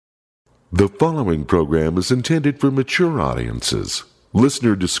The following program is intended for mature audiences.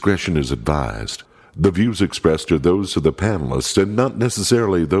 Listener discretion is advised. The views expressed are those of the panelists and not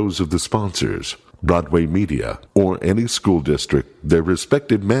necessarily those of the sponsors, Broadway Media, or any school district, their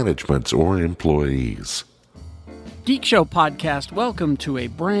respective managements, or employees. Geek Show Podcast, welcome to a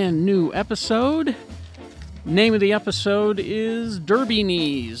brand new episode. Name of the episode is Derby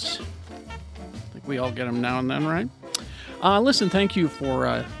Knees. I think we all get them now and then, right? Listen, thank you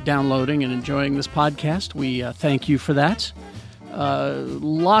for downloading and enjoying this podcast. We thank you for that.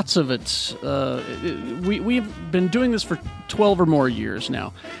 Lots of it. We've been doing this for 12 or more years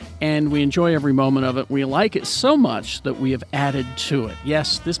now, and we enjoy every moment of it. We like it so much that we have added to it.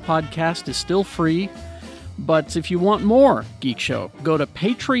 Yes, this podcast is still free, but if you want more Geek Show, go to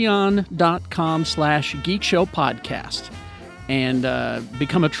patreon.com/geekshowpodcast. And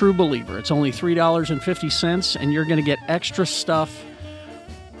become a true believer. It's only $3.50, and you're going to get extra stuff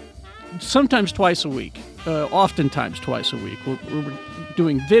sometimes twice a week, oftentimes twice a week. We're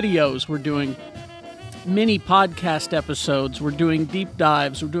doing videos, we're doing mini podcast episodes, we're doing deep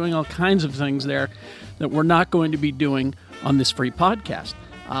dives, we're doing all kinds of things there that we're not going to be doing on this free podcast.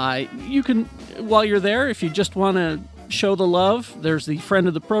 You can, while you're there, if you just want to show the love, there's the friend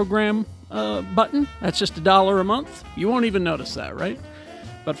of the program button. That's just $1 a month. You won't even notice that, right?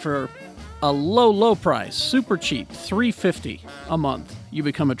 But for a low price, super cheap, $3.50 a month, you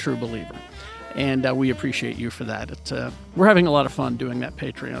become a true believer. And we appreciate you for that. We're having a lot of fun doing that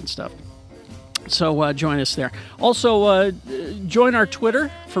Patreon stuff. So join us there. Also, join our Twitter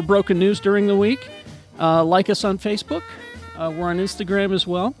for broken news during the week. Like us on Facebook. We're on Instagram as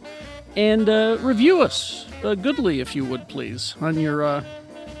well. And review us goodly, if you would, please, on your...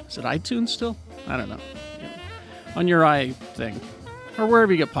 Is it iTunes still? I don't know. Yeah. On your thing. Or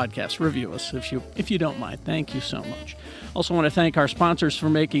wherever you get podcasts, review us if you don't mind. Thank you so much. Also want to thank our sponsors for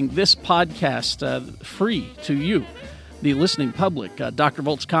making this podcast free to you, the listening public. Dr.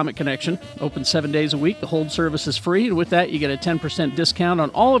 Volt's Comic Connection, open 7 days a week. The hold service is free, and with that, you get a 10% discount on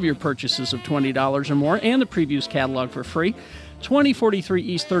all of your purchases of $20 or more, and the previews catalog for free. 2043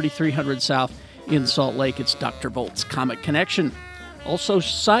 East, 3300 South in Salt Lake. It's Dr. Volt's Comic Connection. Also,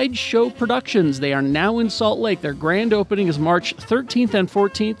 Sideshow Productions. They are now in Salt Lake. Their grand opening is March 13th and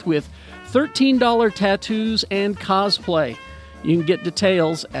 14th with $13 tattoos and cosplay. You can get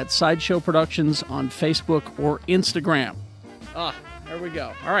details at Sideshow Productions on Facebook or Instagram. There we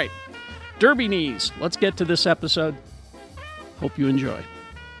go. All right. Derby Knees. Let's get to this episode. Hope you enjoy.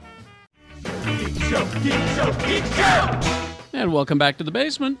 Geek Show, Geek Show, Geek Show! And welcome back to the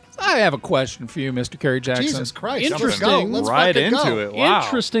basement. I have a question for you, Mr. Kerry Jackson. Jesus Christ. Interesting. Let's right fucking into go. it. Wow.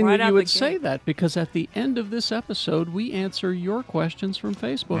 Interesting Right that out you would the say gate. that, because at the end of this episode, we answer your questions from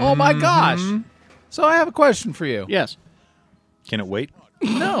Facebook. Oh, my gosh. So I have a question for you. Yes. Can it wait?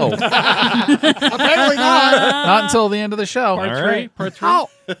 No. Apparently not. Not until the end of the show. Part All three. right. Part three.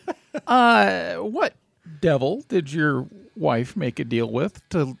 What devil did your wife make a deal with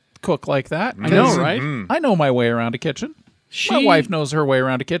to cook like that? I know, right? I know my way around a kitchen. My wife knows her way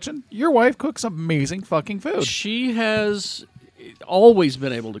around a kitchen. Your wife cooks amazing fucking food. She has always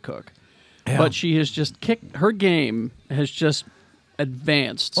been able to cook, Yeah. but she has just her game has just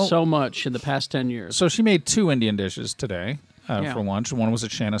advanced so much in the past 10 years. So she made 2 Indian dishes today Yeah. for lunch. One was a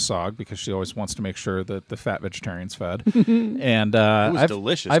chana sog because she always wants to make sure that the fat vegetarian's fed. And was I've,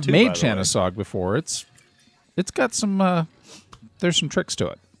 delicious, I've too, made by the way. chana sog before. It's got some there's some tricks to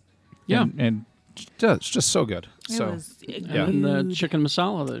it. Yeah. and it's just so good. It So was Yeah. And the chicken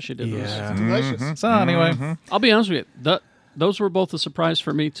masala that she did was. Delicious. so anyway, I'll be honest with you. Those were both a surprise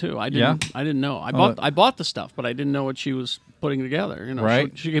for me too. I didn't know. I bought the stuff, but I didn't know what she was putting together. You know,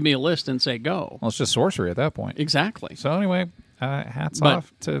 Right. She gave me a list and say go. well, it's just sorcery at that point. Exactly. So anyway, hats But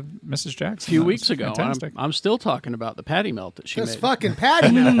off to Mrs. Jackson. A few That weeks was ago, fantastic. I'm still talking about the patty melt that she This made fucking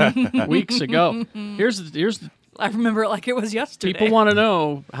patty. weeks ago. Here's the I remember it like it was yesterday. people want to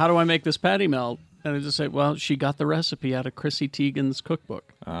know, how do I make this patty melt? And I just say, well, she got the recipe out of Chrissy Teigen's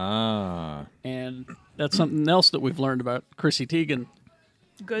cookbook. Ah. And that's something else that we've learned about Chrissy Teigen.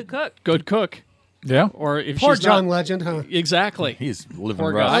 Good cook. Good cook. yeah. Or if Poor she's John not, Legend, huh? exactly. He's living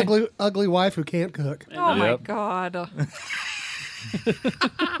Poor rough. guy. Ugly wife who can't cook. Oh my Yep. god.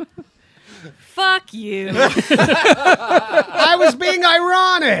 Fuck you. I was being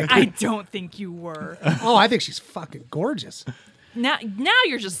ironic. I don't think you were. Oh, I think she's fucking gorgeous. Now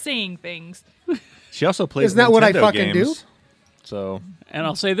you're just saying things. She also plays Isn't that what I Nintendo fucking games, do? So And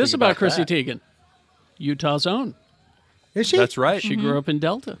I'll say this Think about about Chrissy that. Teigen. Utah's own. Is she? that's right. She grew up in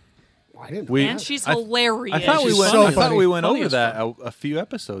Delta. I didn't. know We- And that. she's I- hilarious. I thought we She's went. so I thought funny. we went Funny over as that a few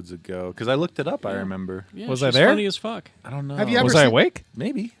episodes ago because I looked it up. I remember. Yeah, Was she's I there? funny as fuck. I don't know. Have you ever Was I seen- awake?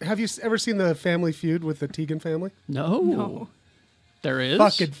 Maybe. Have you ever seen the Family Feud with the Tegan family? No. There is?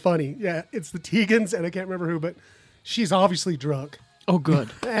 Fucking funny. Yeah, it's the Tegans, and I can't remember who, but she's obviously drunk, Oh,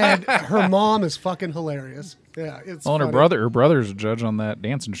 good. and her mom is fucking hilarious. Yeah, it's. Oh, and funny. her brother's a judge on that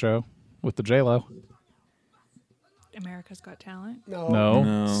dancing show with the J-Lo. America's Got Talent. No.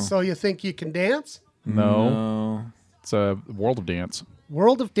 No, So you think you can dance? no, Oh, it's a World of Dance.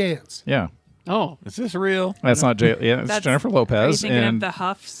 World of Dance. Yeah, Oh, is this real? that's not J. Yeah, it's That's- Jennifer Are you Lopez. thinking And of the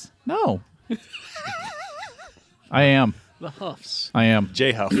Huffs? no, I am. the Huffs.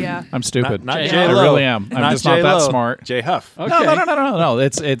 J Huff. Yeah. I'm stupid. Not J. J. Lo. I really am. I'm just not that smart. J. Huff. Okay. No.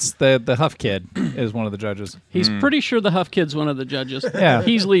 It's the Huff kid is one of the judges. He's pretty sure the Huff Kid's one of the judges. Yeah.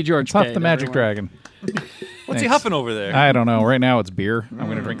 He's Lee George Huff Cade, the Magic everyone. Dragon. What's he Thanks. huffing over there? I don't know. Right now it's beer. I'm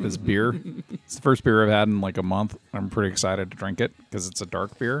going to drink this beer. It's the first beer I've had in like a month. I'm pretty excited to drink it because it's a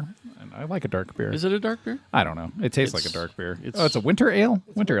dark beer, and I like a dark beer. Is it a dark beer? I don't know. It tastes like a It's- dark beer. it's- It's a winter ale.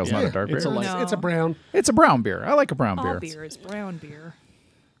 Winter ale's not a dark It's beer. a light- No. It's a brown. It's a brown beer. I like a brown All beer. beer is brown beer.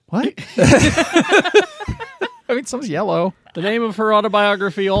 What? I mean, some's yellow. The name of her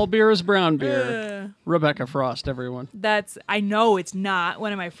autobiography, All Beer is Brown Beer. Rebecca Frost, everyone. I know it's not.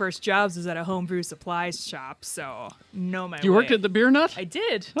 One of my first jobs was at a homebrew supplies shop, so no my You worked way. at the Beer Nut? I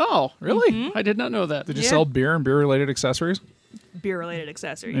did. Oh, really? I did not know that. Did you Yeah. sell beer and beer-related accessories? Beer-related And you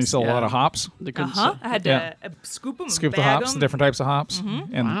accessories. sell a lot Yeah. of hops? They couldn't Uh-huh. I had to Yeah. scoop them, Scoop the bag hops, the 'em. different types of hops,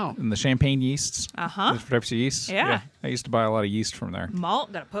 and, Wow. and the champagne yeasts. Uh-huh. Different types of yeast. Yeah. I used to buy a lot of yeast from there.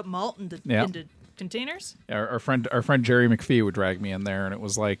 Malt. Got to put malt into, Yeah. into containers. Our friend Jerry McPhee would drag me in there, and it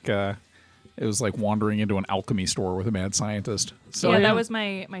was like wandering into an alchemy store with a mad scientist. So yeah, yeah. that was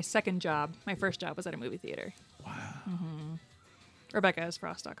my second job. My first job was at a movie theater. Wow.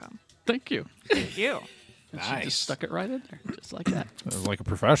 RebeccaSFrost.com. Thank you. Thank you. She just stuck it right in there, just like that. it was like a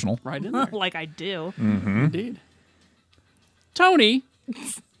professional. Right in there. Like I do. Indeed. Tony.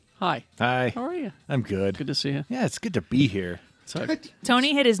 Hi. Hi. How are you? I'm good. Good to see you. Yeah, it's good to be here. So,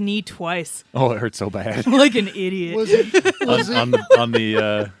 Tony hit his knee twice, Oh, it hurt so bad. like an idiot. Was it? on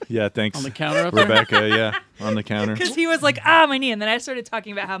the yeah, thanks. on the counter up there? Rebecca, yeah, on the counter. Because he was like, my knee. And then I started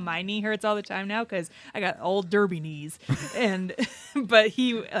talking about how my knee hurts all the time now because I got old derby knees. But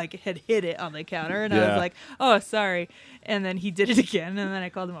he like had hit it on the counter. And I Yeah. was like, oh, sorry. And then he did it again. And then I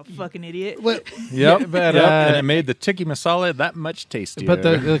called him a fucking idiot. What? Yep, but, yep. uh, And it made the tikka masala that much tastier. But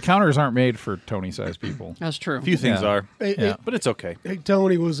the counters aren't made for Tony-sized people. That's true. a few things Yeah. are, Hey, Yeah. but it's okay. hey,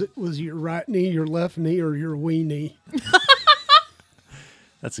 Tony, was your right knee, your left knee, or your wee knee?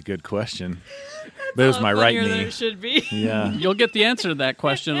 That's a good question. But it was my right Funnier than knee. it should be. Yeah. You'll get the answer to that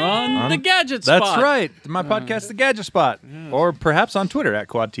question on the Gadget That's Spot. right. My podcast, The Gadget Spot. Or perhaps on Twitter at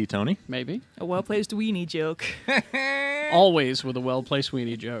Quad T Tony. Maybe. A well-placed weenie joke. Always with a well-placed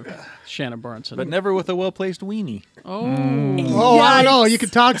weenie joke. Shannon Barneson. But never with a well placed weenie. oh. Oh, I know. You can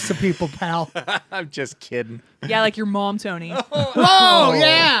talk to some people, pal. I'm just kidding. Yeah, like your mom, Tony. Oh,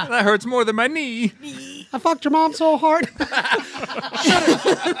 yeah. That hurts more than my knee. I fucked your mom so hard.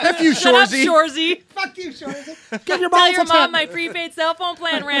 F you, Shut up, Shorzy. Shorzy. Fuck you, Shorzy. Give your Tell mom your a mom tip. my prepaid cell phone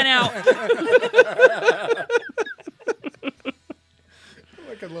plan ran out.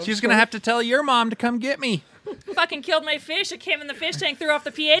 She's going to have to tell your mom to come get me. Fucking killed my fish. It came in the fish tank, threw off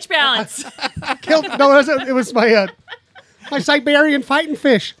the pH balance. Killed. No, it was my Siberian fighting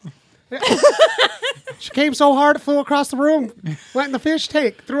fish. She came so hard it flew across the room, went in the fish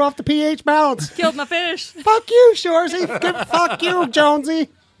tank, threw off the pH balance. Killed my fish. Fuck you, Shorzy. Fuck you, Jonesy.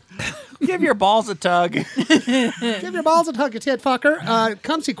 Give your balls a tug. Give your balls a tug, you tit fucker.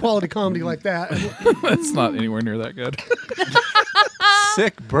 Come see quality comedy like that. That's not anywhere near that good.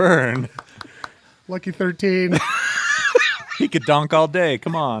 Sick burn. Lucky 13. He could donk all day.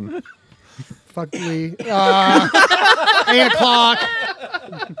 Come on. Fuck Lee. 8 o'clock.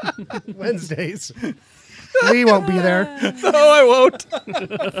 Wednesdays. Lee won't be there. No, I won't.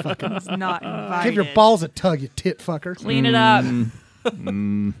 It's not invited. Give your balls a tug, you tit fucker. Clean it up.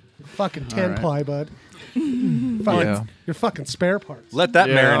 Fucking 10 ply, bud. Fucking, Yeah. Your fucking spare parts. Let that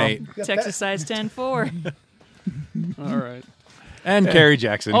Yeah. marinate. Texas size 10-4. All right. And Kerry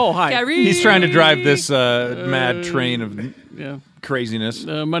Jackson. Oh, hi. Gary. He's trying to drive this mad train of Yeah. craziness.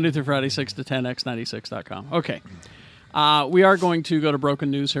 Monday through Friday, 6 to 10, x96.com. Okay. We are going to go to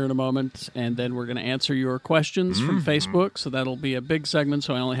Broken News here in a moment, and then we're going to answer your questions from Facebook. So that'll be a big segment.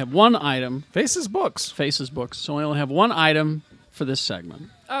 So I only have one item. Faces books. Faces Books. So I only have one item for this segment.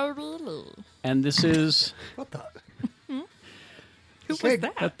 Oh, really? And this is... What the? Who was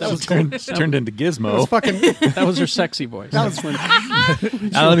that? That was Turned into That was Gizmo. fucking. that was her sexy voice. That was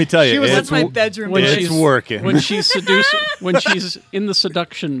Now let me tell you, was- That's it's, my bedroom. when it's she's working. when she's when she's in the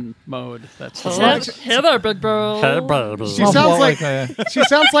seduction mode. That's the Hey there, big bro. Hey, baby. She sounds like that. she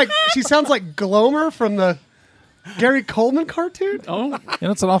sounds like Glomer from the Gary Coleman cartoon. Oh,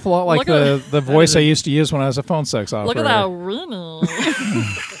 And it's an awful lot like Look the voice I used to use when I was a phone sex operator. Look at that ring.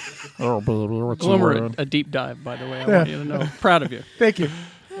 Oh, baby, what's Gloomer, a deep dive, by the way. I want you to know. Proud of you. Thank you.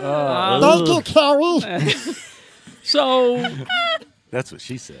 Thank you, Carrie. So, That's what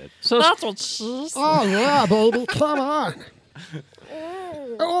she said. That's what she said. Oh, yeah, baby. Come on.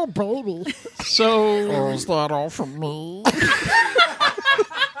 Oh, baby. so Is that all from me?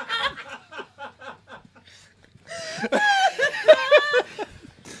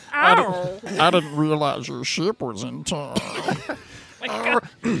 I didn't realize your ship was in town.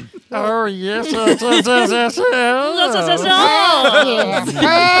 Oh, yes, yes, yes, yes, yes, yes.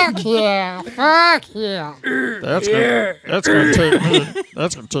 Fuck yeah, fuck yeah. That's gonna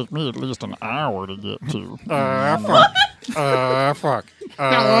take me at least an hour to get to. Fuck. Fuck. Fuck.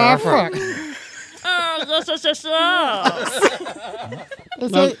 Oh, yes, yes, yes, yes.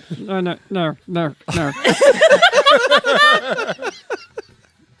 Is it? no.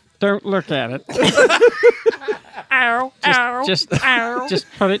 Don't look at it. Ow, ow, Just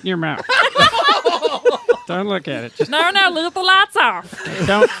put it in your mouth. Don't look at it. Just No, leave the lights off.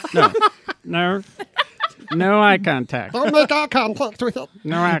 no eye contact. Don't make eye contact with it.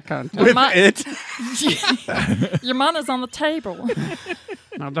 No eye contact. With it. Your money's on the table.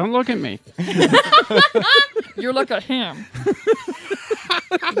 No, don't look at me. You look at him.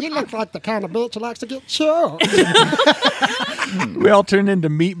 You look like the kind of bitch who likes to get choked. We all turned into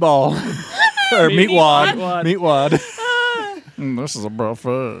meatball. Or meatwad. Meatwad. This is a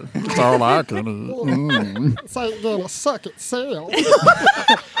buffet. It's all I can eat. This ain't gonna suck itself.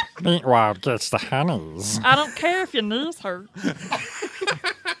 Meatwad gets the honeys. I don't care if your knees hurt.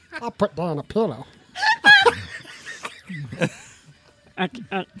 I'll put down a pillow. I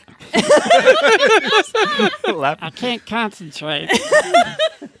can't concentrate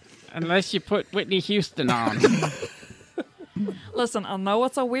unless you put Whitney Houston on. Listen, I know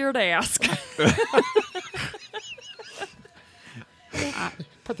it's a weird ask.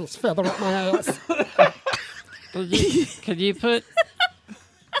 Put this feather up my ass. Could you put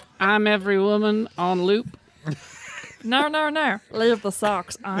I'm Every Woman on loop? No. Leave the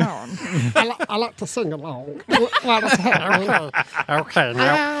socks on. I like to sing along while it's happening. Okay,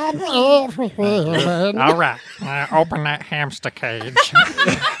 now. I'm every woman. All right. Now open that hamster cage.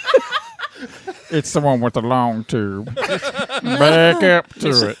 It's the one with the long tube. Back up to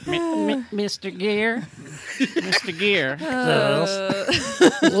it. Mr. Gear? Mr. Gear.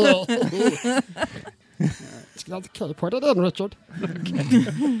 It's got the key. Put it in, Richard.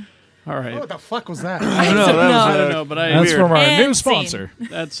 All right. What the fuck was that? I don't know. That was, I don't know, but That's weird. from our And new scene. sponsor.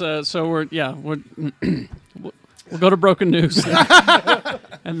 that's so we'll go to broken news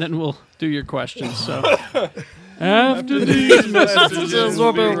and then we'll do your questions. So after these messages,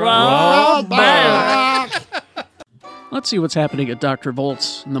 We'll be right back. let's see what's happening at Dr.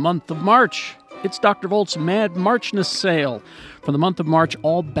 Volt's in the month of March. It's Dr. Volt's Mad Marchness sale. For the month of March,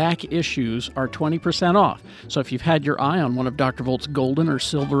 all back issues are 20% off. So if you've had your eye on one of Dr. Volt's Golden or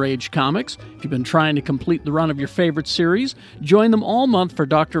Silver Age comics, if you've been trying to complete the run of your favorite series, join them all month for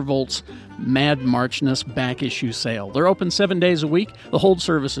Dr. Volt's Mad Marchness back issue sale. They're open 7 days a week. The hold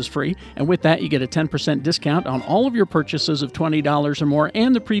service is free. And with that, you get a 10% discount on all of your purchases of $20 or more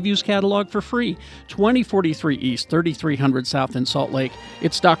and the previews catalog for free. 2043 East, 3300 South in Salt Lake.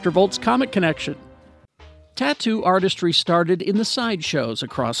 It's Dr. Volt's Comic Connection. Tattoo artistry started in the sideshows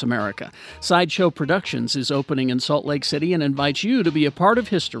across America. Sideshow Productions is opening in Salt Lake City and invites you to be a part of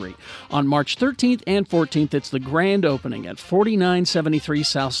history. On March 13th and 14th, it's the grand opening at 4973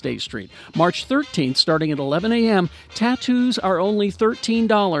 South State Street. March 13th, starting at 11 a.m., tattoos are only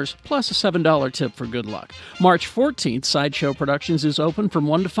 $13 plus a $7 tip for good luck. March 14th, Sideshow Productions is open from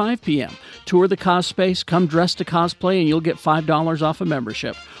 1 to 5 p.m. Tour the cos space, come dressed to cosplay, and you'll get $5 off a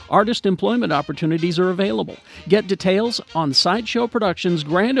membership. Artist employment opportunities are available. Get details on Sideshow Productions'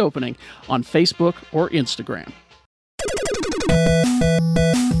 grand opening on Facebook or Instagram.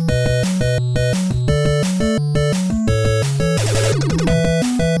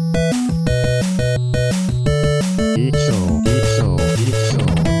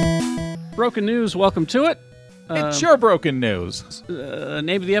 Broken news, welcome to it. It's your broken news.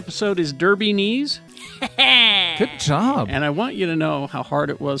 Name of the episode is Derby Knees, Good job. and I want you to know how hard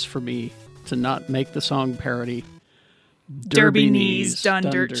it was for me to not make the song parody. Derby Knees done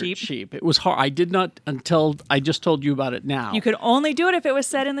dirt cheap. It was hard. I did not until I just told you about it now. You could only do it if it was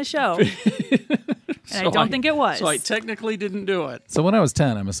said in the show. And I don't think it was. So I technically didn't do it. So when I was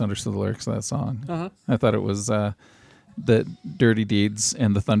 10, I misunderstood the lyrics of that song. I thought it was the Dirty Deeds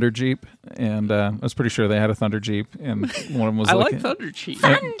and the Thunder Jeep, and I was pretty sure they had a Thunder Jeep, and one of them was I like like Thunder Chief.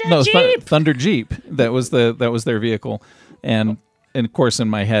 Thunder Jeep. That was their vehicle, and of course in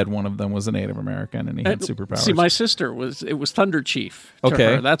my head one of them was a Native American, and he had superpowers. See, my sister was Thunder Chief. To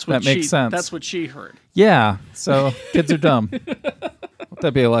Okay, her. That's what that makes sense. That's what she heard. Yeah, so kids are dumb. Let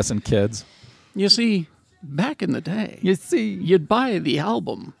that be a lesson, kids. You see, back in the day, You see, you'd buy the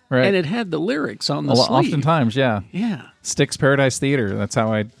album, Right. and it had the lyrics on the sleeve. oftentimes, yeah. Yeah, Styx Paradise Theater. That's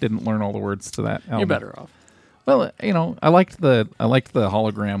how I didn't learn all the words to that album. you're better off. Well, I liked the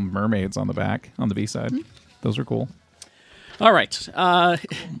hologram mermaids on the back on the B side. Those were cool. All right.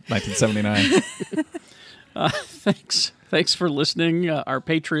 1979. Thanks for listening. Our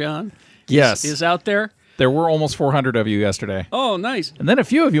Patreon Yes. is out there. There were almost 400 of you yesterday. Oh, nice. And then a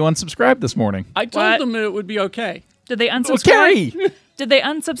few of you unsubscribed this morning. I told What? them it would be okay. Did they unsubscribe? Carrie! Did they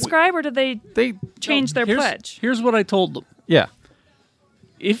unsubscribe or did they They, change their here's, pledge? Here's what I told them. yeah.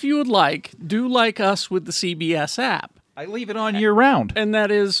 If you would like, do like us with the CBS app. I leave it on year round. And that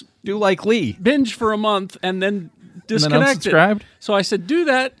is Do like Lee. binge for a month and then disconnect it. unsubscribed? So I said, do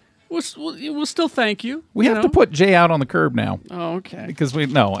that. We'll still thank you. We have to put Jay out on the curb now. Oh, okay. Because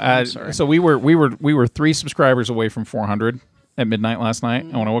sorry. sorry. So we were 3 subscribers away from 400 at midnight last night.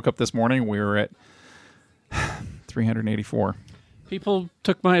 And when I woke up this morning, we were at 384. People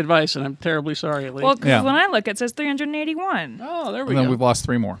took my advice, and I'm terribly sorry, Lee. Well, 'cause Yeah. when I look, it says 381. oh, there we And then go. we've lost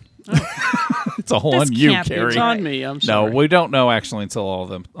 3 more. It's a whole This on you, can't be Carrie. It's on me. I'm No, sorry. we don't know actually until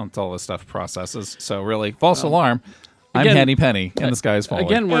the stuff processes. So really, false alarm. I'm again- Henny Penny, and the sky is falling.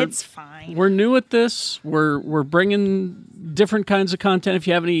 Again, It's fine. we're new at this. We're bringing different kinds of content. If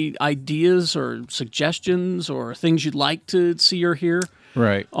you have any ideas or suggestions or things you'd like to see or hear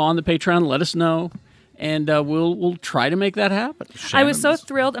right? on the Patreon, let us know, and we'll try to make that happen. I was so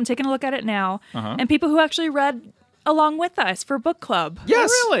thrilled. I'm taking a look at it now. And people who actually read along with us for book club.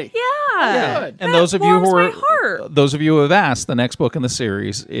 Yes, Really? Yeah. Good. And That those of you who warms are my heart. those of you who have asked, the next book in the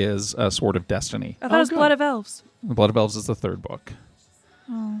series is Sword of Destiny. I thought it was good. Blood of Elves. The Blood of Elves is the 3rd book.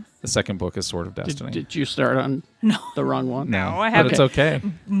 Oh. The 2nd book is Sword of Destiny. Did you start on the wrong one? no, I but haven't. it's okay.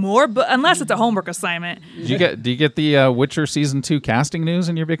 More, unless it's a homework assignment. Do you get the Witcher season 2 casting news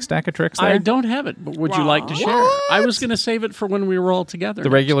in your big stack of tricks there? I don't have it, but would you like to share? I was going to save it for when we were all together. The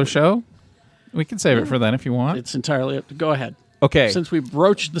regular show? We can save it for then if you want. It's entirely up to. Go ahead. Okay. Since we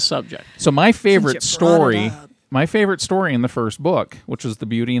broached the subject. So my favorite Since you brought it story, up. my favorite story in the first book, which was the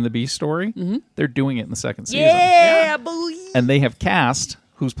Beauty and the Beast story, they're doing it in the 2nd season. Yeah, boy. And they have cast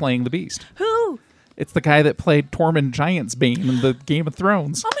who's playing the Beast. Who? It's the guy that played Tormund Giantsbane in the Game of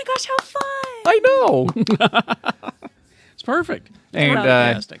Thrones. Oh my gosh, how fun. I know. It's perfect. And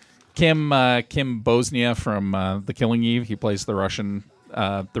Fantastic. Kim Bosnia from The Killing Eve, he plays the Russian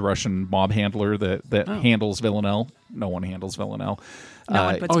mob handler that handles Villanelle. No one handles Villanelle. No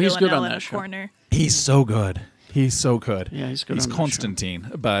one puts he's good Villanelle on in that the show. corner. He's so good. He's so good. Yeah, he's good He's on that show.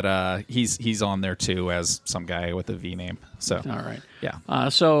 Constantine, but he's on there too as some guy with a V name. So All right. yeah.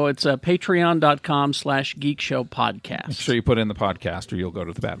 So it's patreon.com/geekshowpodcast. Make sure you put in the podcast, or you'll go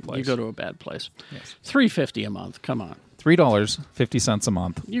to the bad place. You go to a bad place. Yes. $3.50 a month. Come on. $3.50 a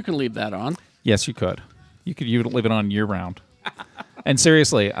month. You can leave that on. Yes, you could. You could leave it on year round. And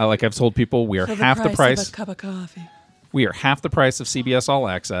seriously, like I've told people, we are half the price. of a cup of coffee. We are half the price of CBS All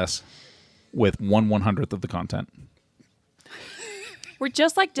Access, with 1/100th of the content. We're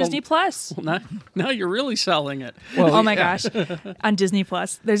just like Disney Plus. Now you're really selling it. Oh my gosh. On Disney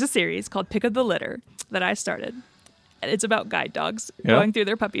Plus, there's a series called Pick of the Litter that I started. And it's about guide dogs Yeah. going through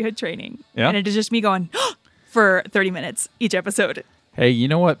their puppyhood training. Yeah. And it is just me going for 30 minutes each episode. Hey, you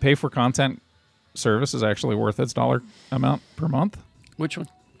know what? Pay for content service is actually worth its dollar amount per month. Which one?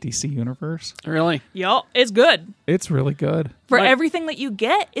 DC Universe. Really? Yo, it's good. It's really good. For Right. everything that you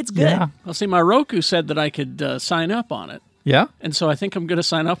get, it's good. Yeah. Well, see, my Roku said that I could sign up on it. Yeah. And so I think I'm going to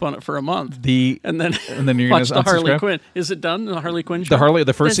sign up on it for a month. And then you're watch gonna the Harley unsubscribe? Quinn. Is it done? The Harley Quinn show?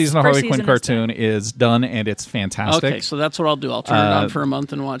 The first season of first Harley Quinn season is cartoon is done, and it's fantastic. Okay, so that's what I'll do. I'll turn it on for a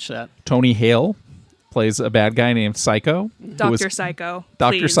month and watch that. Tony Hale plays a bad guy named Psycho. Dr. Psycho.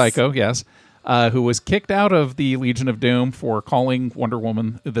 Dr. please. Psycho, yes. Who was kicked out of the Legion of Doom for calling Wonder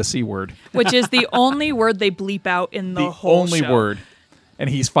Woman the C word. Which is the only word they bleep out in the, The whole only show. word. And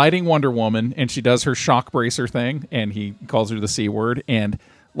he's fighting Wonder Woman, and she does her shock bracer thing, and he calls her the C word. And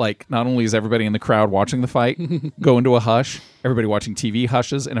like not only is everybody in the crowd watching the fight go into a hush, everybody watching TV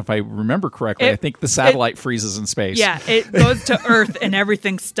hushes, and if I remember correctly, I think the satellite freezes in space. Yeah, it goes to Earth and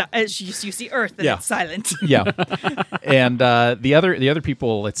everything's you see Earth and Yeah. it's silent. Yeah. And the other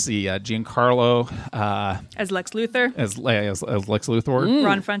people, let's see, Giancarlo As Lex Luthor, as Lex Luthor.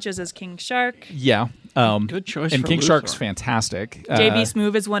 Ron Funches as King Shark, Yeah. Good choice. And for King Luthor. Shark's fantastic. JB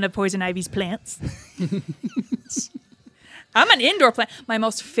Smoove is one of Poison Ivy's plants. I'm an indoor plant. My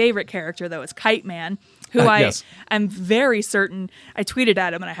most favorite character, though, is Kite Man, who yes. I'm very certain I tweeted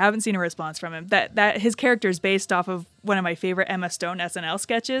at him and I haven't seen a response from him. That his character is based off of one of my favorite Emma Stone SNL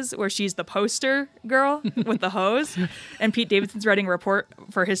sketches, where she's the poster girl with the hose, and Pete Davidson's writing a report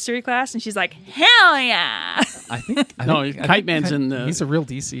for history class, and she's like, "Hell yeah!" Kite Man's in the. He's a real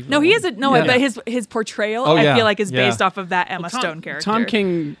DC. No, he isn't. No, Yeah. but his portrayal, Oh, I yeah. feel like, is Yeah. based off of that Emma Stone character. Tom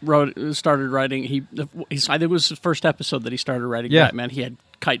King started writing. I think it was his first episode that he started writing. Yeah. Batman. He had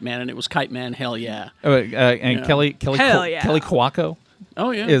Kite Man, and it was Kite Man. Hell yeah! And Kelly Hell yeah. Kawako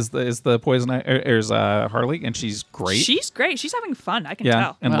Oh yeah. is the poison is Harley, and she's great. She's great. She's having fun. I can yeah,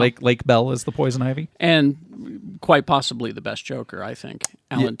 tell. and Wow. Lake Bell is the poison ivy. And quite possibly the best Joker, I think,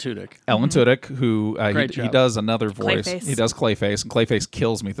 Alan Tudyk. Ellen Tudyk, who Great he job. does another voice. Clayface. He does Clayface, and Clayface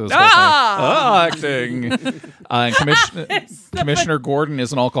kills me through this whole thing. Acting. And Commissioner Gordon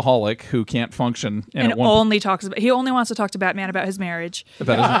is an alcoholic who can't function, And at one he only wants to talk to Batman about his marriage.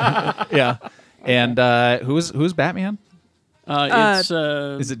 about his, yeah. And who's Batman? It's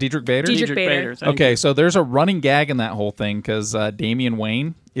Is it Diedrich Bader? Diedrich Bader. thank Okay, you. so there's a running gag in that whole thing because Damian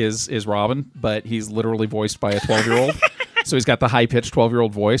Wayne is Robin, but he's literally voiced by a 12-year-old. So he's got the high-pitched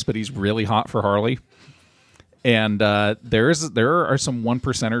 12-year-old voice, but he's really hot for Harley. And there are some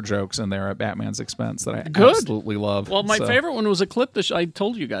 1%er jokes in there at Batman's expense that I absolutely love. Well, my So- favorite one was a clip that I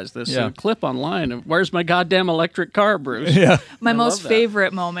told you guys this. Yeah. A clip online of "Where's my goddamn electric car, Bruce?" Yeah. My I most love that.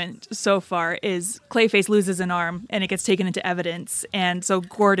 favorite moment so far is Clayface loses an arm and it gets taken into evidence, and so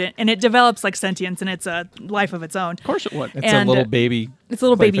Gordon, and it develops like sentience and it's a life of its own. Of course it would. It's And a little baby. It's a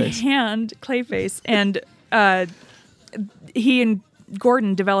little baby Clayface. hand, Clayface, and he and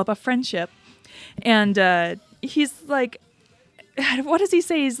Gordon develop a friendship, and he's like, what does he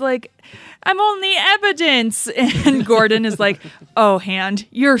say? He's like, "I'm only evidence," and Gordon is like, "Oh, Hand,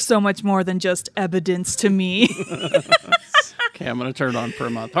 you're so much more than just evidence to me." Okay, I'm going to turn it on for a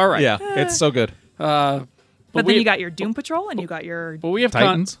month. All right. Yeah, it's so good. But then we- you got your Doom Patrol, and you got your But we have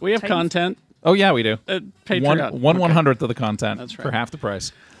Titans. we have Titans. content. Oh yeah, we do. Patreon. One Okay. 100th of the content That's for right. half the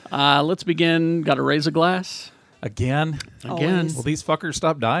price. Let's begin. Got to raise a glass Again. again. Always. Will these fuckers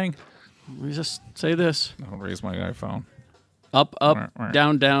stop dying? Let me just say this: I'll raise my iPhone. up, up, Right.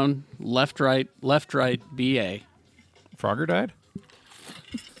 down, down, left, right, BA. Frogger died?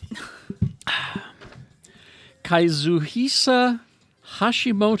 Kazuhisa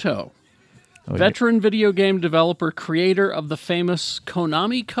Hashimoto, Oh, veteran video game developer, creator of the famous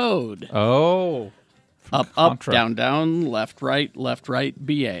Konami Code. Oh. Up, Contra. up, down, down, left, right,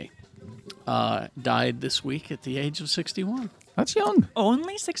 BA. Died this week at the age of 61. That's young.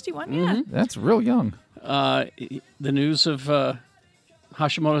 only 61. Mm-hmm. Yeah, That's real young. The news of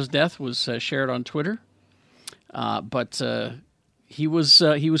Hashimoto's death was shared on Twitter, but he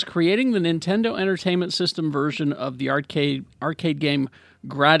was creating the Nintendo Entertainment System version of the arcade game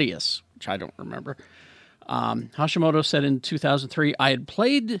Gradius, which I don't remember. Hashimoto said in 2003, I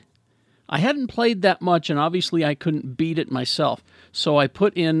hadn't played that much, and obviously I couldn't beat it myself, so I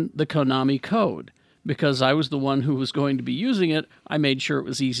put in the Konami Code. Because I was the one who was going to be using it, I made sure it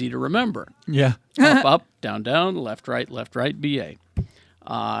was easy to remember. Yeah. Up, up, down, down, left, right, BA.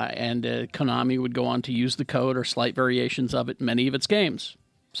 And Konami would go on to use the code or slight variations of it in many of its games.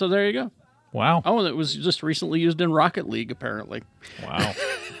 So there you go. Wow. Oh, and it was just recently used in Rocket League, apparently. Wow.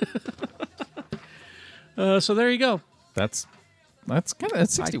 So there you go. That's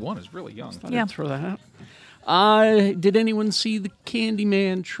 61 is really young. Thought Yeah. I'd throw that out. Did anyone see the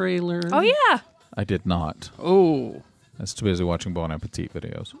Candyman trailer? Oh yeah. I did not. Oh. I was too busy watching Bon Appetit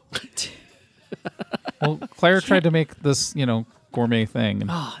videos. Well, Claire tried to make this, gourmet thing. And,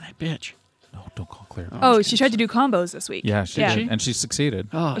 Oh, that bitch. no, don't call Claire. Oh, she tried to do combos this week. Yeah, she did. And she succeeded.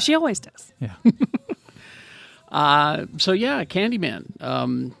 Oh. She always does. Yeah. So yeah,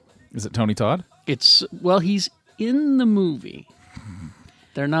 Candyman. Is it Tony Todd? He's in the movie.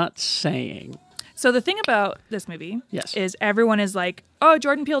 They're not saying. So the thing about this movie Yes. is everyone is like, "Oh,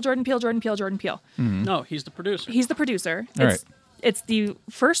 Jordan Peele, Jordan Peele, Jordan Peele, Jordan Peele." No, he's the producer. He's the producer. All right. It's the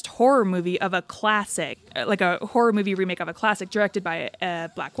first horror movie of a classic, like a horror movie remake of a classic directed by a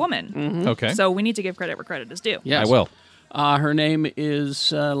black woman. Okay. So we need to give credit where credit is due. Yes. I will. Her name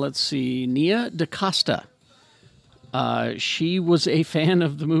is, Nia DaCosta. She was a fan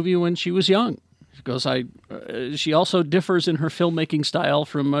of the movie when she was young. She goes, she also differs in her filmmaking style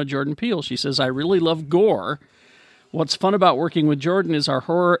from Jordan Peele. She says, I really love gore. What's fun about working with Jordan is our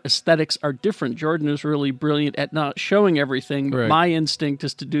horror aesthetics are different. Jordan is really brilliant at not showing everything. But Right. my instinct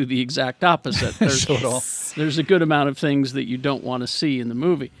is to do the exact opposite. Show it all. There's a good amount of things that you don't want to see in the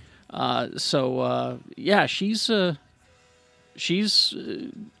movie. Yeah, she's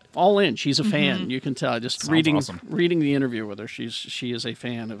all in. She's a fan. You can tell just reading awesome. the interview with her. She is a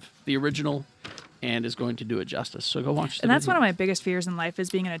fan of the original and is going to do it justice. So go watch. And that's one of my biggest fears in life is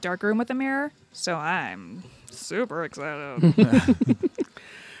being in a dark room with a mirror. So I'm super excited.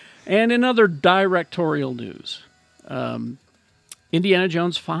 And in other directorial news, Indiana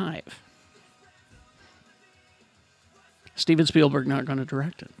Jones 5. Steven Spielberg not going to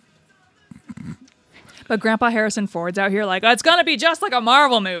direct it. But Grandpa Harrison Ford's out here like, it's going to be just like a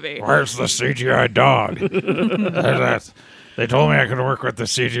Marvel movie. Where's the CGI dog? They told me I could work with the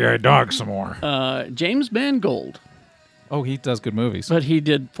CGI dog some more. James Mangold, Oh, he does good movies. but he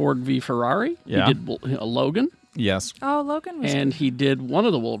did Ford v Ferrari. Yeah. He did Logan, Yes. Oh, Logan was and he did one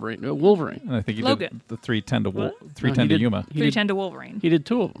of the Wolverine. Wolverine. And I think he Logan. did the 310 to No, 310 he to did- Yuma. He did, 310 to Wolverine. he did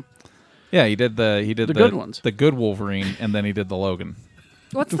two of them. Yeah, he did the good ones. The good Wolverine, and then he did the Logan.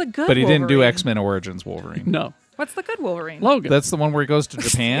 What's the good But he didn't do Wolverine? X-Men Origins Wolverine. No, What's the good Wolverine? Logan. That's the one where he goes to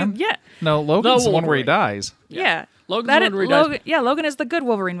Japan? Yeah. No, Logan's No, the one where he Wolverine. dies. Yeah. Logan's That the is- one where he dies. Logan, yeah, Logan is the good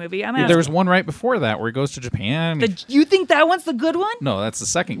Wolverine movie. I'm asking. There was one right before that where he goes to Japan. You think that one's the good one? No, that's the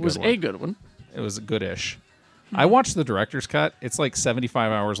second It was good one. a good one. It was goodish. I watched the director's cut. It's like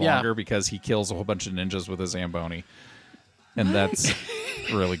 75 hours Yeah. longer because he kills a whole bunch of ninjas with a Zamboni. And that's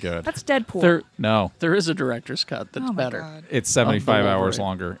really good. That's Deadpool. There is a director's cut that's Oh my better. God. It's 75 hours Wolverine.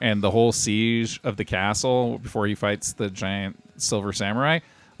 longer. And the whole siege of the castle before he fights the giant silver samurai,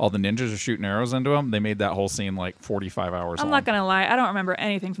 all the ninjas are shooting arrows into him. They made that whole scene like 45 hours I'm long. not going to lie. I don't remember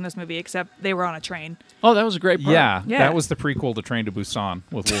anything from this movie except they were on a train. Oh, that was a great part. Yeah, Yeah. that was the prequel to Train to Busan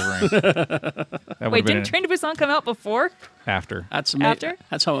with Wolverine. That would Wait, have been didn't Train to Busan come out before? after. That's After?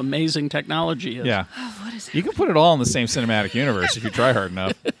 That's how amazing technology is. Yeah. What is You can put it all in the same cinematic universe if you try hard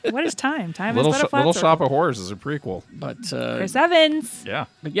enough. it? What is time? Time Little, is but a flat Little circle. Shop of Horrors is a prequel. But Chris Evans.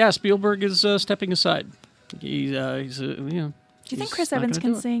 Yeah. Spielberg is stepping aside. He's Do you think he's Chris not Evans gonna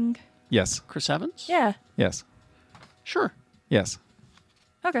can do it. sing? Yes. Chris Evans? Yeah. Yes. Sure. Yes.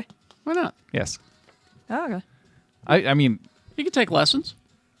 Okay. Why not? Yes. Oh, okay. I mean, He can take lessons.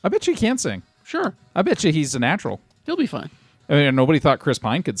 I bet you he can sing. Sure. I bet you he's a natural. He'll be fine. I mean, nobody thought Chris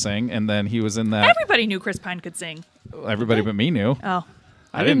Pine could sing, and then he was in that. Everybody knew Chris Pine could sing. Everybody but me knew. Oh.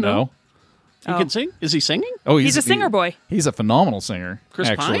 I didn't know. He Oh. can sing? Is he singing? Oh, He's a singer boy. He's a phenomenal singer. Chris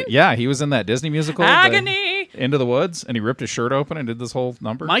actually. Pine? Yeah, he was in that Disney musical, Agony. Into the Woods, and he ripped his shirt open and did this whole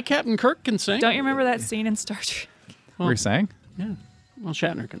number. My Captain Kirk can sing. Don't you remember that scene in Star Trek? Where he sang? Yeah. Well,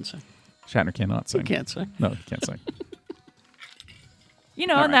 Shatner can sing. Shatner cannot sing. He can't sing. No, he can't sing. You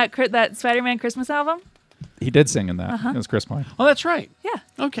know, All in that Spider-Man Christmas album? He did sing in that. It was Chris Pine. Oh, that's right. Yeah.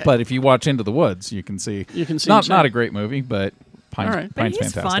 Okay. But if you watch Into the Woods, you can see. You can see Not him not sing. a great movie, but Pine's, All right. But Pine's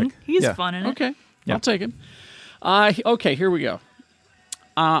he's fantastic. fun. He's Yeah. fun in it. Okay. Yeah. I'll take him. Okay, here we go.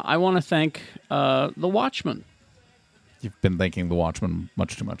 I want to thank The Watchmen. You've been thanking The Watchmen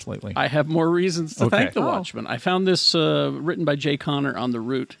much too much lately. I have more reasons to Okay. thank The Oh. Watchmen. I found this written by Jay Connor on The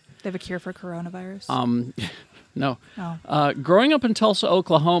Root. They have a cure for coronavirus. No. Oh. Growing up in Tulsa,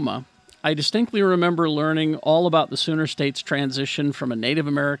 Oklahoma, I distinctly remember learning all about the Sooner State's transition from a Native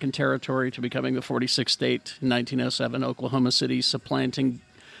American territory to becoming the 46th state in 1907, Oklahoma City supplanting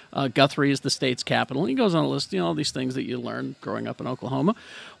Guthrie as the state's capital. And he goes on a list, all these things that you learn growing up in Oklahoma.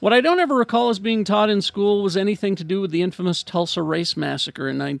 What I don't ever recall as being taught in school was anything to do with the infamous Tulsa Race Massacre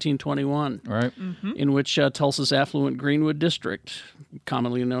in 1921. Right? In which Tulsa's affluent Greenwood district,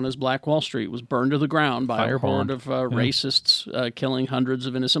 commonly known as Black Wall Street, was burned to the ground by a horde Firebombed. of racists, killing hundreds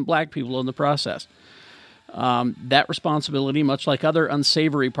of innocent black people in the process. That responsibility, much like other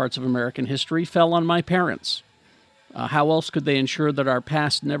unsavory parts of American history, fell on my parents. How else could they ensure that our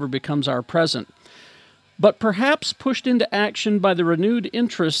past never becomes our present? But perhaps pushed into action by the renewed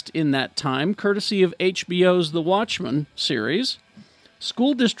interest in that time, courtesy of HBO's The Watchmen series,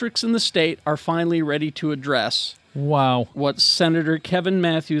 school districts in the state are finally ready to address Wow. what Senator Kevin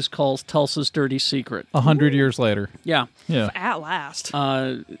Matthews calls Tulsa's dirty secret. 100 years later. Yeah. Yeah. At last.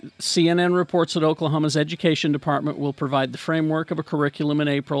 CNN reports that Oklahoma's education department will provide the framework of a curriculum in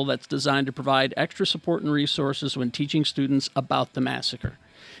April that's designed to provide extra support and resources when teaching students about the massacre.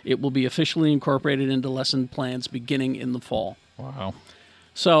 It will be officially incorporated into lesson plans beginning in the fall. Wow.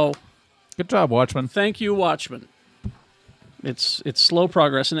 So, Good job, Watchmen. thank you, Watchmen. It's slow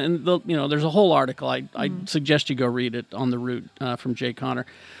progress, and there's a whole article. I suggest you go read it on the route from Jay Connor.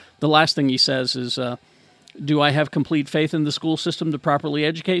 The last thing he says is, "Do I have complete faith in the school system to properly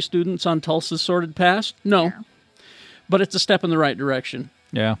educate students on Tulsa's sordid past? No, but it's a step in the right direction."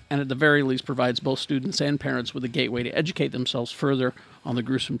 Yeah. And at the very least provides both students and parents with a gateway to educate themselves further on the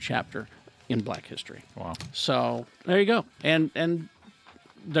gruesome chapter in Black history. Wow. So there you go. And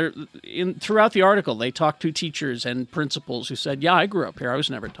throughout the article, they talked to teachers and principals who said, "Yeah, I grew up here. I was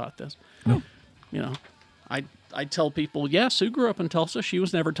never taught this." No. I tell people, "Yeah, Sue grew up in Tulsa. She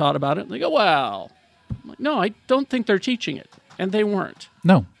was never taught about it." And they go, "Well," I'm like, "No, I don't think they're teaching it," and they weren't.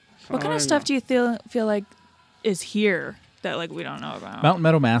 No. What kind of stuff do you feel like is here that like we don't know about? Mountain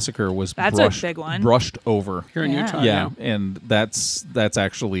Meadow Massacre was That's a big one. brushed over Here in Utah. Yeah, and that's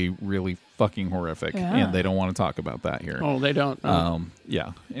actually really fucking horrific, and they don't want to talk about that here. Oh, they don't.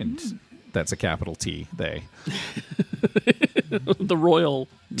 Yeah, and that's a capital T. They. The royal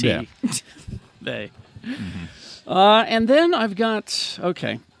T. Yeah. They. And then I've got,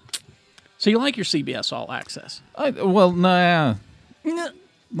 okay. So you like your CBS All Access? Well, nah.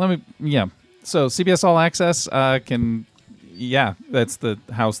 So CBS All Access that's the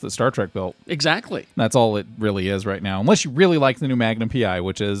house that Star Trek built. Exactly. That's all it really is right now. Unless you really like the new Magnum PI,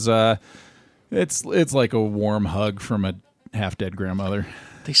 which is it's like a warm hug from a half-dead grandmother.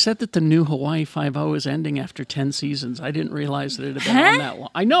 They said that the new Hawaii Five-0 is ending after 10 seasons. I didn't realize that it had been on that long.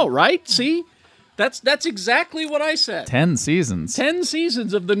 I know, right? See? That's exactly what I said. 10 seasons. 10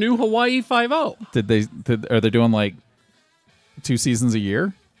 seasons of the new Hawaii Five-0. Are they doing like 2 seasons a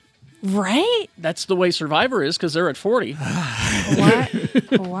year? Right? That's the way Survivor is because they're at 40. Why?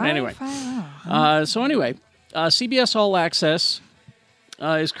 Anyway. CBS All Access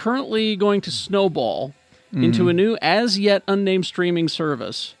is currently going to snowball into a new, as yet unnamed streaming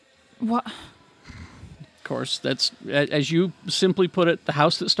service. What? Of course, that's, as you simply put it, the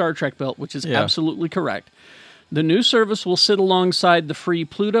house that Star Trek built, which is absolutely correct. The new service will sit alongside the free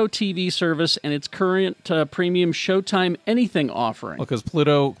Pluto TV service and its current premium Showtime Anything offering. Well, because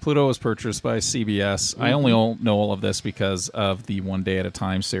Pluto was purchased by CBS. I only know all of this because of the One Day at a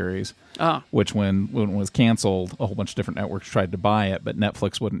Time series, which when it was canceled, a whole bunch of different networks tried to buy it, but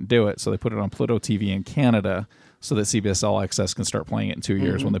Netflix wouldn't do it, so they put it on Pluto TV in Canada so that CBS All Access can start playing it in 2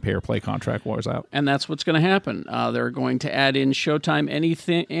 years when the pay-or-play contract wears out. And that's what's going to happen. They're going to add in Showtime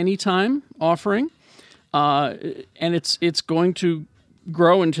Anytime offering. And it's going to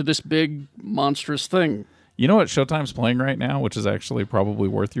grow into this big monstrous thing. You know what Showtime's playing right now, which is actually probably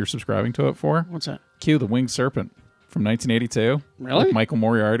worth your subscribing to it for? What's that? Q, the Winged Serpent from 1982. Really? With Michael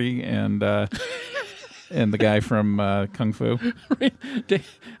Moriarty and and the guy from Kung Fu.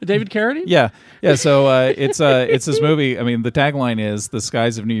 David Carradine? Yeah. So it's this movie. I mean, the tagline is "The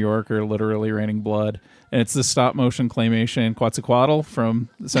skies of New York are literally raining blood." And it's this stop-motion claymation Quetzalcoatl from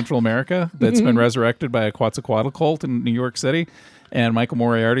Central America that's been resurrected by a Quetzalcoatl cult in New York City. And Michael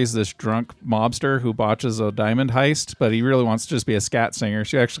Moriarty is this drunk mobster who botches a diamond heist, but he really wants to just be a scat singer.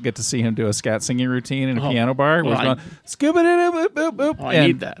 So you actually get to see him do a scat singing routine in a piano bar. Where he's going, scuba-doo-boop-boop-boop. I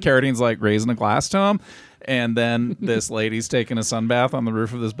need that. Carradine's like raising a glass to him. And then this lady's taking a sunbath on the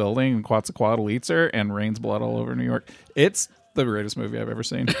roof of this building, and Quetzalcoatl eats her and rains blood all over New York. It's the greatest movie I've ever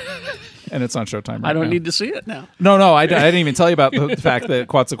seen. And it's on Showtime right I don't now. need to see it now. No, I didn't even tell you about the fact that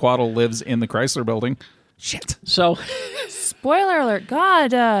Quetzalcoatl lives in the Chrysler building. Shit. So, spoiler alert.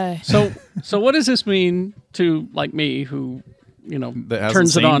 God. So what does this mean to, like me, who, That hasn't turns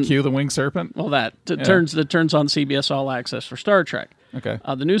it seen on? Q, the Winged Serpent? Well, turns on CBS All Access for Star Trek. Okay.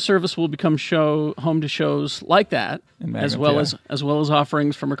 The new service will become home to shows like that, as well as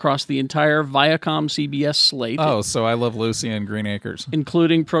offerings from across the entire Viacom CBS slate. Oh, so I Love Lucy and Green Acres.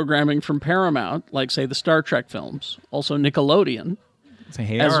 Including programming from Paramount, like, say, the Star Trek films. Also Nickelodeon. Say,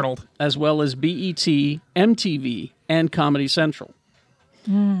 hey, Arnold. As well as BET, MTV, and Comedy Central.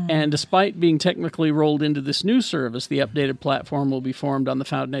 And despite being technically rolled into this new service, the updated platform will be formed on the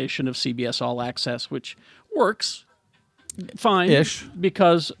foundation of CBS All Access, which works fine-ish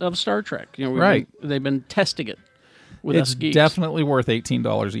because of Star Trek. Right. They've been testing it with us geeks. It's definitely worth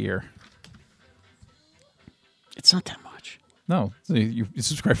 $18 a year. It's not that much. No, so you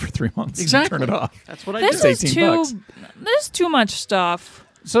subscribe for 3 months. Exactly. And turn it off. That's what I This do. is $18. This is too much stuff.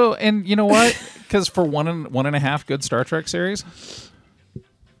 So, and you know what? Because for one and a half good Star Trek series.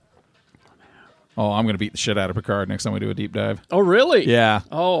 Oh, I'm going to beat the shit out of Picard next time we do a deep dive. Oh, really? Yeah.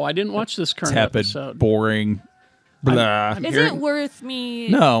 Oh, I didn't watch this current Tepid, episode. boring. Blah. Is it worth me?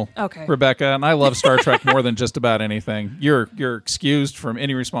 No. Okay. Rebecca, and I love Star Trek more than just about anything. You're excused from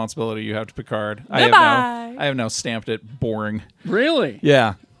any responsibility you have to Picard. I have now stamped it boring. Really?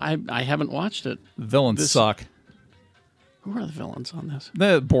 Yeah. I haven't watched it. Villains suck. Who are the villains on this?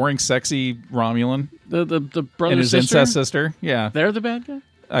 The boring, sexy Romulan The brother and his sister? incest sister. Yeah, They're the bad guy?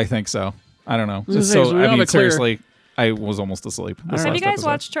 I think so. I don't know. This is the thing, so we I don't mean, have a clear- seriously, I was almost asleep. this Have you last guys episode.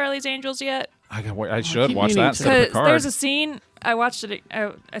 watched Charlie's Angels yet? I should keep watch meaning that to. instead of Because Picard. there's a scene, I watched it,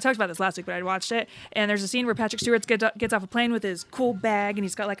 I talked about this last week, but I watched it, and there's a scene where Patrick Stewart gets off a plane with his cool bag, and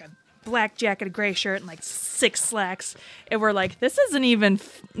he's got like a black jacket, a gray shirt, and like 6 slacks, and we're like, this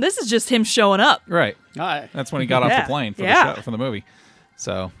is just him showing up. Right. Hi. That's when he got off Yeah. the plane for Yeah. the show, for the movie.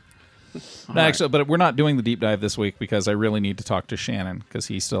 So, actually, but we're not doing the deep dive this week because I really need to talk to Shannon because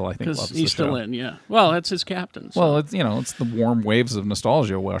he still, I think, Because loves the he's still show. in, yeah. Well, that's his captain. So. Well, it's it's the warm waves of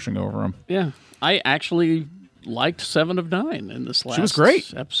nostalgia washing over him. yeah. I actually liked 7 of 9 in this last was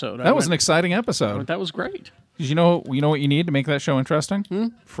great. episode. That was an exciting episode. That was great. 'Cause you know what you need to make that show interesting?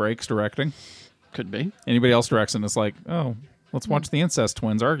 Frakes directing. Could be. Anybody else directs and it's like, oh, let's watch the incest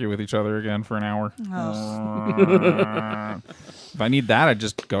twins argue with each other again for an hour. If I need that, I'd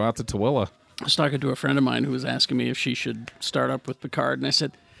just go out to Tooele. I was talking to a friend of mine who was asking me if she should start up with Picard, and I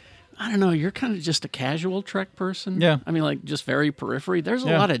said, I don't know, you're kind of just a casual Trek person. Yeah. I mean, like, just very periphery. There's a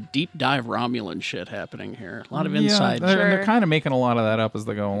Yeah. lot of deep dive Romulan shit happening here. A lot of inside, Yeah, they're Sure. kind of making a lot of that up as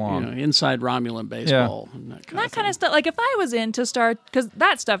they go along. inside Romulan baseball. And That kind of stuff, like if I was into Star, because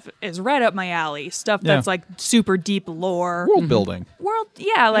that stuff is right up my alley. Stuff that's Yeah. like super deep lore. World building. World,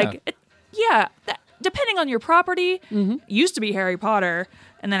 yeah, like, depending on your property, used to be Harry Potter,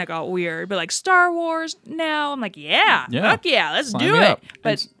 and then it got weird. But like Star Wars now, I'm like, Yeah. fuck yeah, let's Sign do me it. up.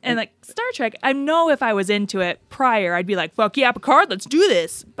 But and like Star Trek, I know if I was into it prior, I'd be like, fuck yeah, Picard, let's do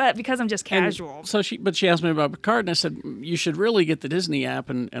this. But because I'm just And casual, So she asked me about Picard, and I said, you should really get the Disney app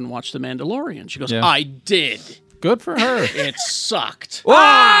and watch The Mandalorian. She goes, Yeah. I did. Good for her. It sucked. Oh,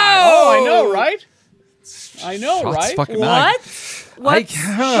 I know, right? I know, Shots right? fucking what? What's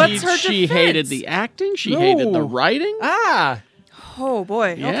her She defense? hated the acting. She hated the writing. Oh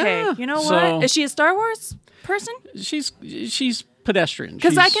boy. Yeah. Okay. You know So- what? Is she a Star Wars person? She's pedestrian.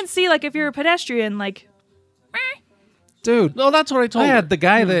 Because I She's- can see like if you're a pedestrian, like Dude, Well, that's what I told I her. had the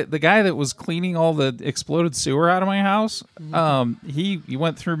guy that was cleaning all the exploded sewer out of my house. He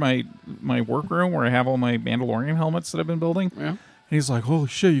went through my workroom where I have all my Mandalorian helmets that I've been building. Yeah. And he's like, "Holy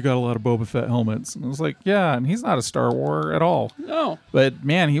shit, you got a lot of Boba Fett helmets." And I was like, "Yeah," and he's not a Star Wars at all. No. But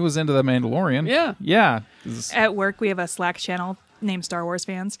man, he was into the Mandalorian. Yeah. Yeah. at work we have a Slack channel named Star Wars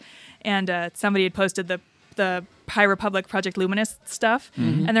Fans, and somebody had posted the High Republic Project Luminous stuff,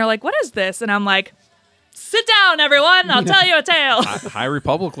 and they're like, "What is this?" And I'm like, "Sit down, everyone. I'll tell you a tale." High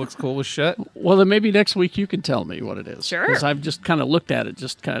Republic looks cool as shit. Well, then maybe next week you can tell me what it is. Sure. Because I've just kind of looked at it,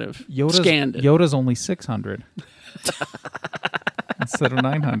 just kind of Yoda's, scanned it. Yoda's only 600 instead of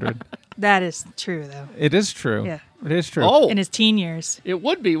 900. That is true, though. It is true. Yeah. It is true. Oh, In his teen years, it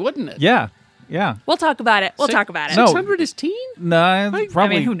would be, wouldn't it? Yeah. Yeah. we'll talk about it. We'll talk about it. No. 600 is teen? No,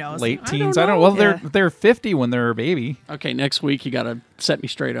 probably who knows? late I teens. don't I don't know. know. Well, Yeah. they're 50 when they're a baby. Okay, next week you got to set me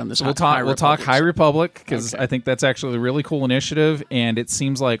straight on this. So we'll talk High Republic because Okay. I think that's actually a really cool initiative, and it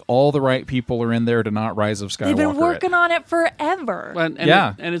seems like all the right people are in there to not Rise of Skywalker. They've been working on it forever. And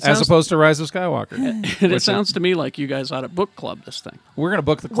Yeah, and it as sounds, opposed to Rise of Skywalker. and it sounds to me like you guys ought to book club this thing. We're gonna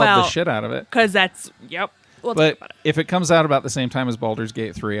book the club Well, the shit out of it. Because that's We'll talk But about it. if it comes out about the same time as Baldur's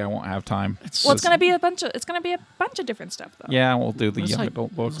Gate 3, I won't have time. Well, it's gonna be a bunch of different stuff though. Yeah, we'll do the It's young like, adult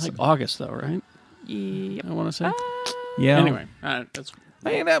it's books. like August, though, right? Yep. I want to say. Yeah. Anyway, that's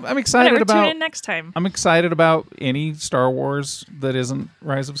I'm excited Whatever. about. Tune in next time. I'm excited about any Star Wars that isn't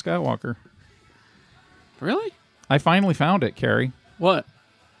Rise of Skywalker. really I finally found it, Carrie. what?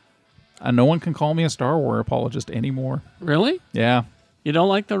 No one can call me a Star Wars apologist anymore. Really? Yeah. You don't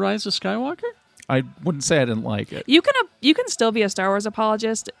like the Rise of Skywalker? I wouldn't say I didn't like it. You can still be a Star Wars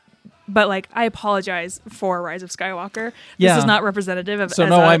apologist, but like I apologize for Rise of Skywalker. Yeah. This is not representative of, So as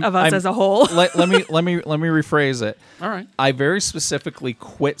no, a- I'm- of us I'm- as a whole. let me rephrase it. All right. I very specifically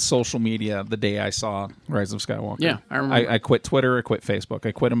quit social media the day I saw Rise of Skywalker. Yeah, I remember. I quit Twitter. I quit Facebook.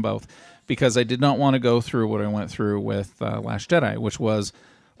 I quit them both because I did not want to go through what I went through with Last Jedi, which was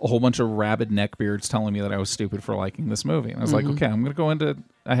a whole bunch of rabid neckbeards telling me that I was stupid for liking this movie. And I was like, okay, I'm going to go into.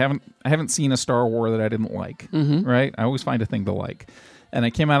 I haven't seen a Star Wars that I didn't like. Right? I always find a thing to like, and I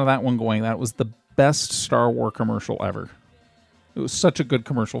came out of that one going, that was the best Star Wars commercial ever. It was such a good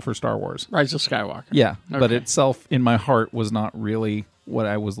commercial for Star Wars. Rise of Skywalker. Yeah, but Okay. itself in my heart was not really what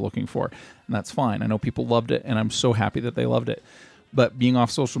I was looking for. And that's fine. I know people loved it, and I'm so happy that they loved it. But being off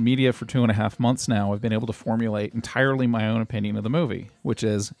social media for 2.5 months now, I've been able to formulate entirely my own opinion of the movie, which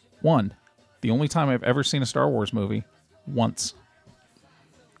is, one, the only time I've ever seen a Star Wars movie, once.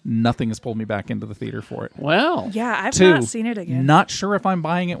 Nothing has pulled me back into the theater for it. Well, yeah, I've Two, not seen it again. not sure if I'm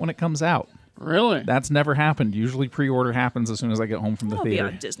buying it when it comes out. Really? That's never happened. Usually pre-order happens as soon as I get home from the It'll be theater.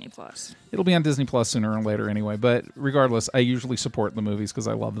 on Disney Plus. It'll be on Disney Plus sooner or later anyway. But regardless, I usually support the movies because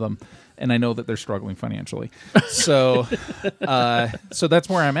I love them, and I know that they're struggling financially. So, so that's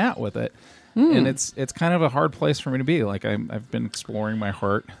where I'm at with it. And it's kind of a hard place for me to be. Like I've been exploring my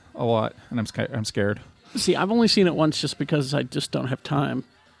heart a lot, and I'm scared. See, I've only seen it once just because I just don't have time.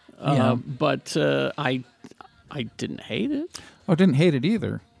 Yeah. But I didn't hate it. I didn't hate it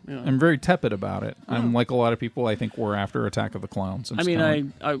either. Yeah. I'm very tepid about it. I'm like a lot of people. I think we're after Attack of the Clones. I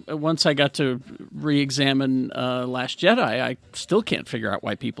mean, I once I got to re-examine Last Jedi, I still can't figure out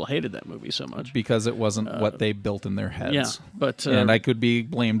why people hated that movie so much. because it wasn't what they built in their heads. Yeah, but and I could be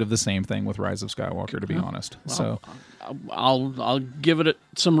blamed of the same thing with Rise of Skywalker, to be honest. So I'll give it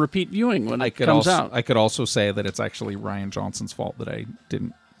some repeat viewing when it comes also, out. I could also say that it's actually Rian Johnson's fault that I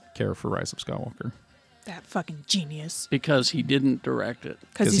didn't care for Rise of Skywalker That fucking genius. because he didn't direct it.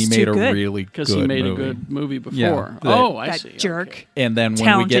 Because he he's made too a good. really Because good he made movie. a good movie before. Yeah, I that see. jerk. Okay. And then when we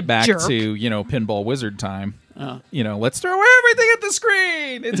Talented get back jerk. to Pinball Wizard time, let's throw everything at the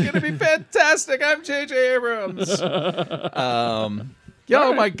screen. It's going to be fantastic. I'm J.J. Abrams.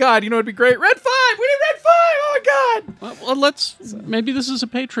 Oh my God! It'd be great. Red 5. We need Red 5. Oh my God! Well, let's. Maybe this is a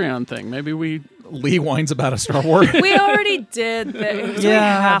Patreon thing. Maybe we. Lee whines about a Star Wars. We already did that. Do we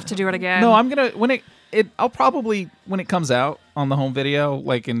have to do it again? No, I'm gonna I'll probably when it comes out on the home video,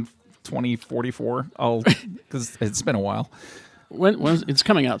 like in 2044, because it's been a while. When it's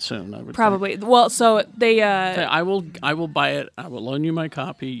coming out soon, I would think. Probably. Well, so they. I will buy it. I will loan you my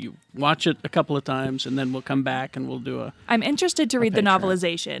copy. You watch it a couple of times, and then we'll come back and we'll do a. I'm interested to read the Patreon.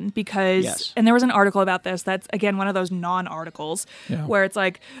 novelization because, Yes. and there was an article about this. That's again one of those non-articles Yeah. where it's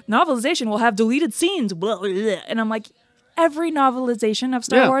like novelization will have deleted scenes, blah, blah, blah. And I'm like, every novelization of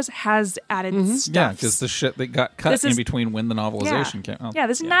Star Yeah. Wars has added stuff. Yeah, because the shit that got cut This in is- between when the novelization came out. Yeah,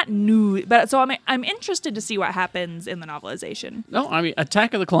 this is not new, but so I'm interested to see what happens in the novelization. No, I mean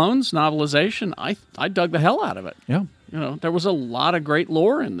Attack of the Clones novelization. I dug the hell out of it. Yeah, There was a lot of great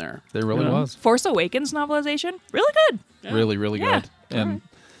lore in there. there really was. Force Awakens novelization, really good. Really, really Yeah. good. And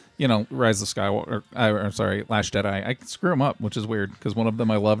Rise of Skywalker. I'm sorry, Last Jedi. I screw them up, which is weird because one of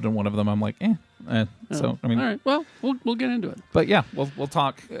them I loved and one of them I'm like, So I mean, All right. Well, we'll get into it. but yeah, we'll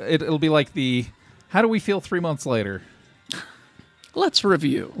talk. It'll be like how do we feel 3 months later? Let's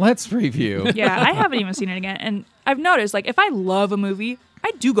review. Let's review. Yeah, I haven't even seen it again, and I've noticed like if I love a movie,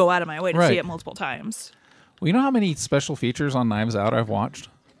 I do go out of my way to Right. see it multiple times. Well, you know how many special features on Knives Out I've watched?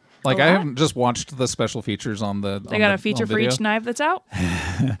 Like A I lot? haven't just watched the special features on the. They got a feature for each knife that's out.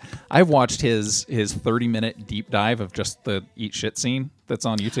 I've watched his 30-minute deep dive of just the eat shit scene that's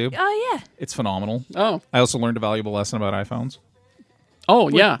on YouTube. Oh yeah, It's phenomenal. Oh. I also learned a valuable lesson about iPhones. Oh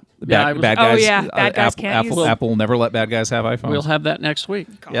yeah. Bad, I was- bad Oh, guys. yeah, bad guys can't use- Apple will never let bad guys have iPhones. We'll have that next week.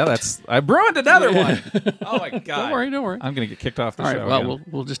 yeah, I ruined another one. Oh my god! Don't worry. I'm gonna get kicked off the All right. show. Well, again.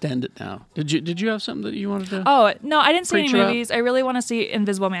 we'll just end it now. Did you have something that you wanted to? Oh no, I didn't see any Preach about- movies. I really want to see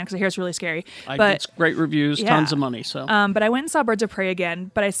Invisible Man because I hear it's really scary. It's But great reviews, yeah. tons of money. So but I went and saw Birds of Prey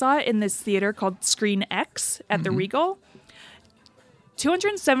again. But I saw it in this theater called Screen X at Mm-hmm. the Regal.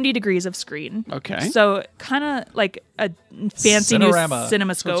 270 degrees of screen. Okay. So kind of like a fancy new Cinerama.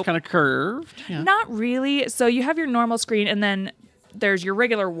 cinema so it's scope. kind of curved. Yeah. Not really. So you have your normal screen and then there's your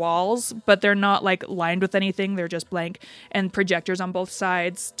regular walls, but they're not like lined with anything. They're just blank and projectors on both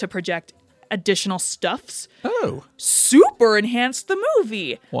sides to project additional stuffs. Oh, Super enhanced the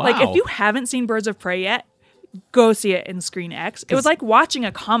movie. Like Wow. if you haven't seen Birds of Prey yet, go see it in Screen X. It was like watching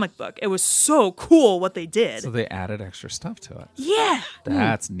a comic book. It was so cool what they did. so they added extra stuff to it. Yeah.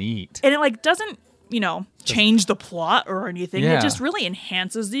 That's neat. And it like doesn't, change the plot or anything. Yeah. It just really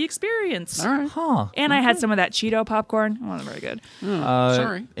enhances the experience. All right. Huh. And I had some of that Cheeto popcorn. It wasn't very good.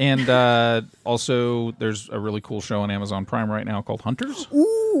 Sorry. And also, there's a really cool show on Amazon Prime right now called Hunters.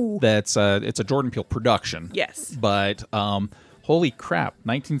 Ooh. That's it's a Jordan Peele production. Yes. But holy crap,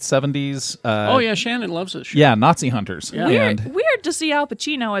 1970s. Oh yeah, Shannon loves this show. Yeah, Nazi hunters. Yeah. Weird to see Al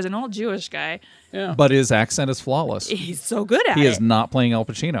Pacino as an old Jewish guy. Yeah. But his accent is flawless. He's so good at He it. is not playing Al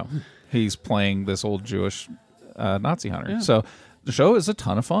Pacino. He's playing this old Jewish Nazi hunter. So the show is a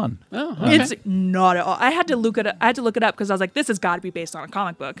ton of fun. Oh, okay. It's not at all. I had to look it up because I was like, this has got to be based on a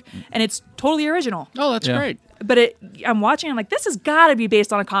comic book, and it's totally original. Oh, that's Yeah. great. But I'm watching. I'm like, this has got to be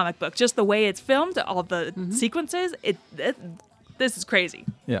based on a comic book. Just the way it's filmed, all the sequences. This is crazy,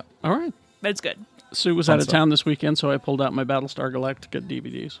 Yeah. All right. but it's good. Sue was Fun out of stuff. town this weekend, so I pulled out my Battlestar Galactica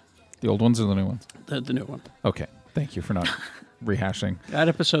DVDs. The old ones or the new ones? The new one. Okay. Thank you for not rehashing. That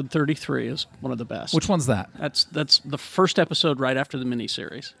episode 33 is one of the best. Which one's that? That's the first episode right after the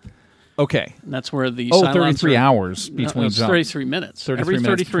miniseries. Okay. And that's where the Oh, Cylons 33 are- hours No, between it's jumps. 33 minutes. 33 Every minutes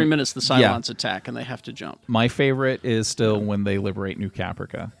 33 between- minutes, the Cylons attack, and they have to jump. My favorite is still when they liberate New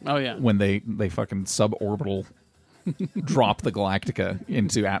Caprica. Oh, yeah. When they fucking suborbital drop the Galactica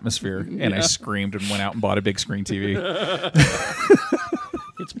into atmosphere, and I screamed and went out and bought a big screen TV.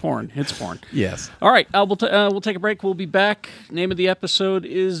 It's porn. It's porn. Yes. All right, we'll take a break. We'll be back. Name of the episode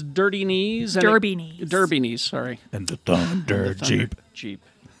is Dirty Knees. and Derby Knees. Derby Knees, sorry. And the Thunder Jeep. Jeep.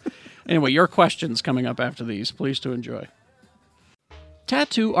 Anyway, your questions coming up after these. Please to enjoy.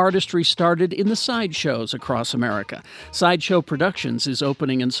 Tattoo artistry started in the sideshows across America. Sideshow Productions is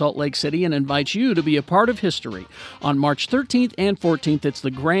opening in Salt Lake City and invites you to be a part of history. On March 13th and 14th, it's the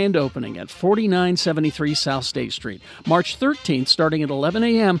grand opening at 4973 South State Street. March 13th, starting at 11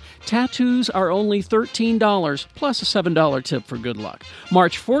 a.m., tattoos are only $13 plus a $7 tip for good luck.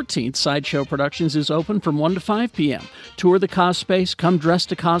 March 14th, Sideshow Productions is open from 1 to 5 p.m. Tour the cos space, come dressed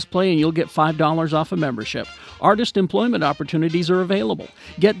to cosplay, and you'll get $5 off a membership. Artist employment opportunities are available.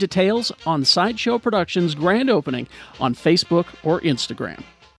 Get details on Sideshow Productions' grand opening on Facebook or Instagram.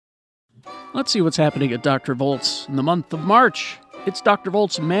 Let's see what's happening at Dr. Volt's in the month of March. It's Dr.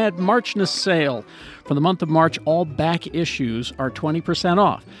 Volt's Mad Marchness sale. For the month of March, all back issues are 20%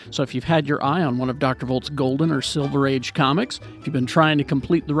 off. So if you've had your eye on one of Dr. Volt's Golden or Silver Age comics, if you've been trying to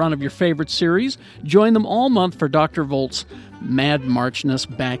complete the run of your favorite series, join them all month for Dr. Volt's Mad Marchness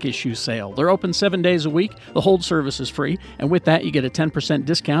back issue sale. They're open 7 days a week. The hold service is free. And with that, you get a 10%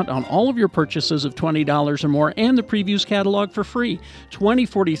 discount on all of your purchases of $20 or more and the previews catalog for free.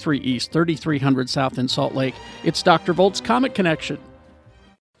 2043 East, 3300 South in Salt Lake. It's Dr. Volt's Comic Connection.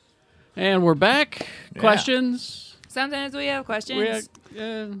 And we're back. Questions? Sometimes we have questions.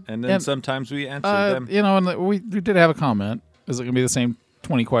 And then sometimes we answer them. You know, and we did have a comment. Is it going to be the same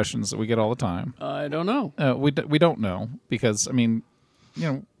 20 questions that we get all the time? I don't know. We don't know because, I mean, you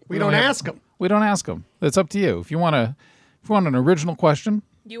know. We don't ask them. We don't ask them. It's up to you. If you want an original question.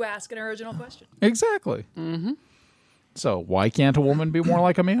 You ask an original question. Exactly. Mm-hmm. So why can't a woman be more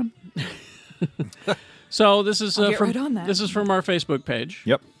like a man? So this is Get from right on that. This is from our Facebook page.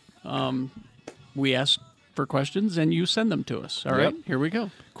 Yep. We ask for questions and you send them to us. All right, here we go.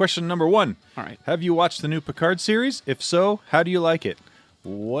 Question number 1. All right. Have you watched the new Picard series? If so, how do you like it?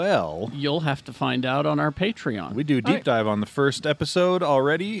 Well, You'll have to find out on our Patreon. we do a deep dive on the first episode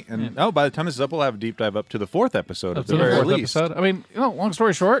already, and by the time this is up, we'll have a deep dive up to the 4th episode at the very Fourth least. episode. I mean, long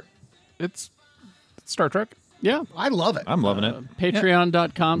story short, it's Star Trek. Yeah. I love it. I'm loving it.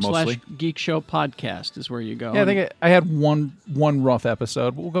 Patreon.com/Geek Show Podcast is where you go. Yeah, I think I had one rough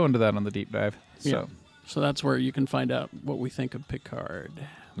episode. But we'll go into that on the deep dive. Yeah. So that's where you can find out what we think of Picard.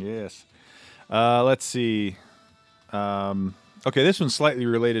 Yes. Let's see. Okay, this one's slightly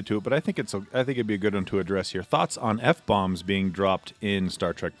related to it, but I think it'd be a good one to address here. Thoughts on F-bombs being dropped in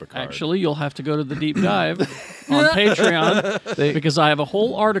Star Trek Picard? Actually, you'll have to go to the deep dive on Patreon because I have a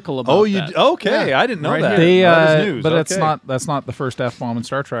whole article about that. Okay, Yeah. I didn't know Right that. here. That is news. But Okay. that's not the first F-bomb in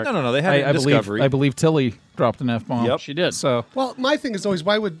Star Trek. No, they had it in I believe Discovery. I believe Tilly dropped an F-bomb. Yep. She did. So Well, my thing is always,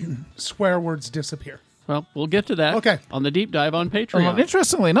 why would swear words disappear? Well, we'll get to that Okay. on the deep dive on Patreon.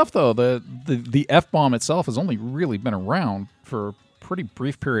 interestingly enough, though, the F-bomb itself has only really been around for a pretty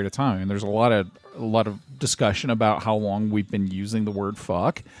brief period of time. And there's a lot of discussion about how long we've been using the word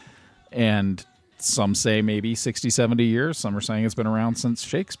fuck. And some say maybe 60, 70 years. Some are saying it's been around since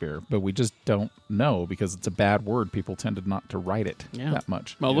Shakespeare. But we just don't know because it's a bad word. People tended not to write it that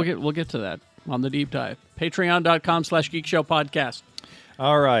much. Well, we'll get to that on the deep dive. Patreon.com/Geek Show Podcast.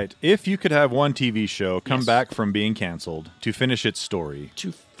 All right. If you could have one TV show come back from being canceled to finish its story,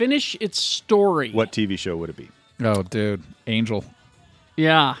 To finish its story. what TV show would it be? Oh, dude. Angel.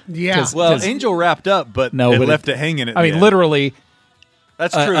 Yeah. Yeah. Well, Angel wrapped up, but No, it but left it hanging at I the mean, end. literally,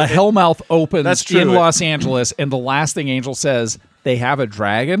 That's true. a hellmouth opens That's true. in Los Angeles, and the last thing Angel says, they have a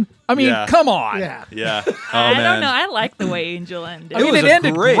dragon? I mean, Yeah. come on. Yeah. Yeah. Oh, I man. don't know. I like the way Angel ended. It mean, was it a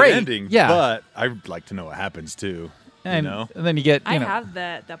ended great great. ending. Yeah. But I'd like to know what happens too. And, you know? and then you get, I you know, have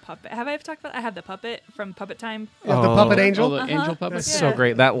the puppet. Have I ever talked about? I have the puppet from Puppet Time. The puppet angel. Oh, the Angel Puppet. it's so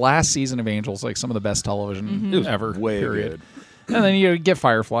great. That last season of Angel's like some of the best television ever. Way period. good. And then you get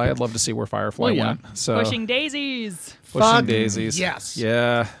Firefly. I'd love to see where Firefly Well, yeah. went. So Pushing Daisies. Pushing Fuck Daisies. yes.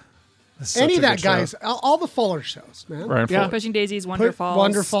 Yeah. It's such Any a of that good show. guys, all the Fuller shows, man. Brian Yeah. Fuller. Pushing Daisies. Wonder Falls.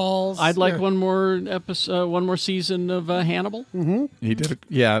 Wonderfalls. I'd like yeah. one more episode, one more season of Hannibal. He did,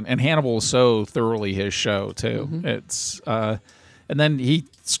 and Hannibal was so thoroughly his show too. It's, and then he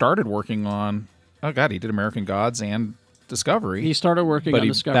started working on. Oh God, he did American Gods and Discovery. He started working but on he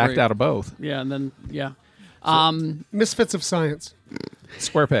Discovery. backed out of both. Yeah, and then Misfits of Science.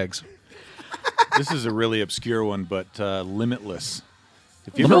 Square pegs. This is a really obscure one, but Limitless.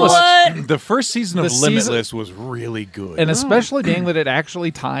 If you Limitless- watch, the first season of The season- Limitless was really good. And especially being that it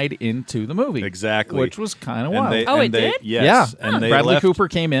actually tied into the movie. Exactly. Which was kind of And wild. they- Oh, and it they- did? Yes. Yeah. And they Bradley left, Cooper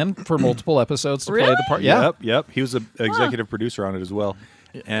came in for multiple episodes to play the part. Yeah. Yep. He was an executive producer on it as well.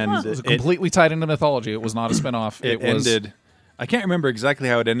 And It was completely tied into mythology. It was not a spinoff. it was ended. I can't remember exactly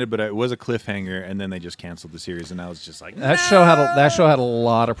how it ended, but it was a cliffhanger, and then they just canceled the series, and I was just like, that show had a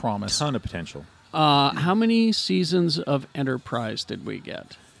lot of promise. ton of potential. How many seasons of Enterprise did we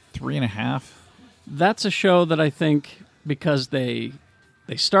get? 3.5. That's a show that I think, because they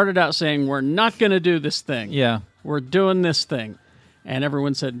started out saying, we're not going to do this thing. Yeah. We're doing this thing. And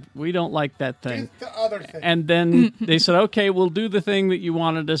everyone said, we don't like that thing. The other thing. And then they said, okay, we'll do the thing that you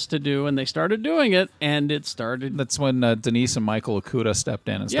wanted us to do. And they started doing it, and it started. That's when Denise and Michael Okuda stepped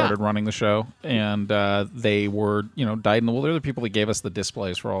in and Yeah. started running the show, and they were, dyed in the wool. They're the people that gave us the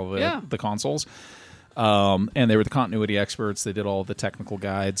displays for all the consoles, and they were the continuity experts. They did all the technical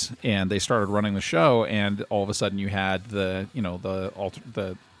guides, and they started running the show. And all of a sudden, you had the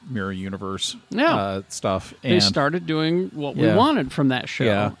mirror universe stuff. And They started doing what we Yeah. wanted from that show.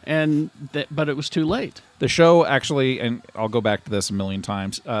 Yeah. But it was too late. The show actually, and I'll go back to this a million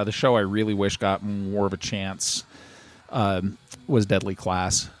times, the show I really wish got more of a chance was Deadly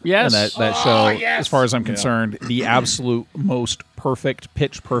Class. Yes. And that show, as far as I'm concerned, the absolute most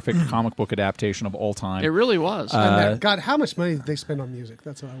pitch perfect comic book adaptation of all time. It really was. God, how much money did they spend on music?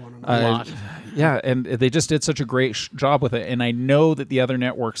 That's what I want to know. a lot. Yeah, and they just did such a great job with it. And I know that the other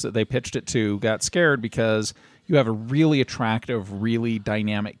networks that they pitched it to got scared because you have a really attractive, really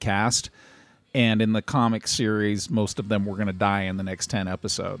dynamic cast. And in the comic series, most of them were going to die in the next 10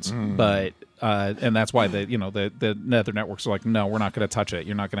 episodes. But and that's why the other networks are like, no, we're not going to touch it.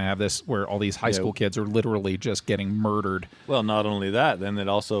 You're not going to have this where all these high school kids are literally just getting murdered. Well, not only that, then it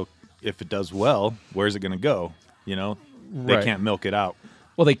also, if it does well, where's it going to go? They Right. can't milk it out.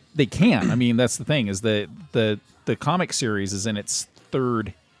 Well, they can. I mean, that's the thing is that the comic series is in its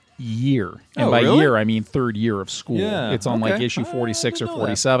third year, and Oh, by really? year I mean third year of school. Yeah, It's on like okay. issue 46 or didn't know that.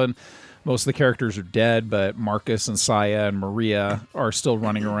 47. Most of the characters are dead, but Marcus and Saya and Maria are still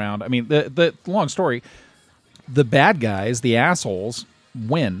running around. I mean, the long story, the bad guys, the assholes,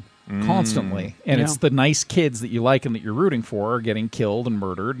 win constantly, and it's Yeah. the nice kids that you like and that you're rooting for are getting killed and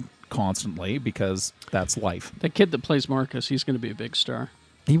murdered constantly because that's life. The kid that plays Marcus, he's going to be a big star.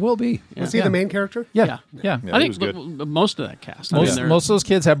 He will be. Was he the main character? Yeah. Yeah, I he think was good. most of that cast. Most they're- of those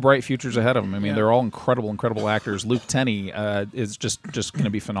kids have bright futures ahead of them. I mean, Yeah. they're all incredible actors. Luke Tenney is just going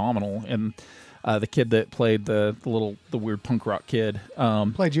to be phenomenal, and the kid that played the weird punk rock kid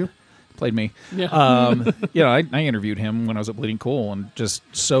Played you? played me. Yeah. I interviewed him when I was at Bleeding Cool, and just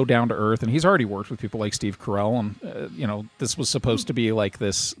so down to earth. And he's already worked with people like Steve Carell, and this was supposed to be like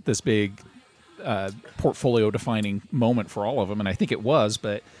this big portfolio defining moment for all of them, and I think it was,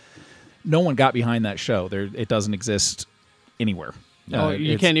 but no one got behind that show. It doesn't exist anywhere. you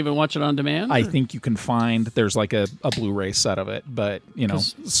It's- can't even watch it on demand? I think you can find there's like a Blu-ray set of it, but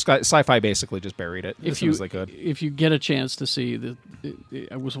Sci-Fi basically just buried it as soon as they could. If you get a chance to see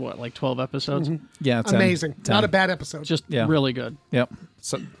it was like 12 episodes? Yeah, 10. Amazing. 10. Not a bad episode. Just Yeah. really good. Yep.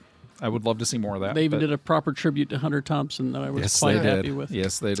 So I would love to see more of that. They even but- did a proper tribute to Hunter Thompson that I was Yes, quite they happy did. with.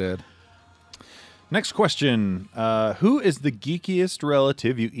 Yes, they did. Next question. Who is the geekiest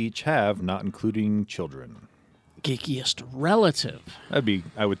relative you each have, not including children? Geekiest relative.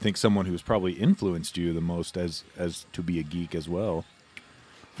 I would think someone who's probably influenced you the most as to be a geek as well.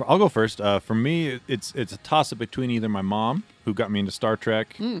 I'll go first. For me, it's a toss-up between either my mom, who got me into Star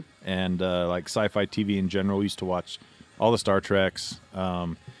Trek, and like sci-fi TV in general. We used to watch all the Star Treks,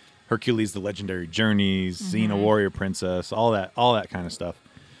 Hercules: The Legendary Journeys, Xena: Warrior Princess, all that kind of stuff.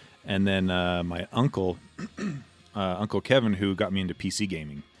 And then my uncle, Uncle Kevin, who got me into PC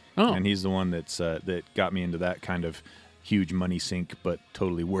gaming. Oh. And he's the one that got me into that kind of huge money sink, but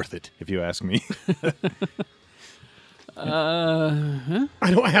totally worth it, if you ask me. I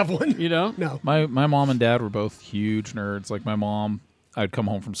don't have one. You know? No. My mom and dad were both huge nerds. Like my mom, I'd come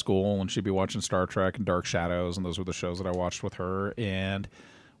home from school and she'd be watching Star Trek and Dark Shadows, and those were the shows that I watched with her. And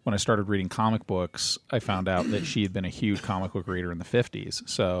when I started reading comic books, I found out that she had been a huge comic book reader in the 50s.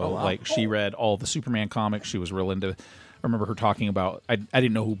 So like she read all the Superman comics. She was real into. I remember her talking about. I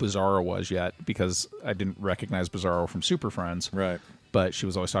didn't know who Bizarro was yet because I didn't recognize Bizarro from Super Friends. Right. But she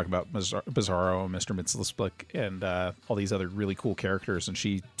was always talking about Bizarro and Mr. Mxyzptlk and all these other really cool characters. And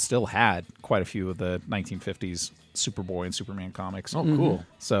she still had quite a few of the 1950s Superboy and Superman comics. Oh, cool.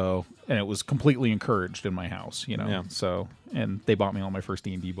 So, and it was completely encouraged in my house, you know. Yeah. So, and they bought me all my first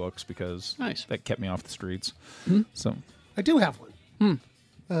D&D books because Nice. that kept me off the streets. So, I do have one.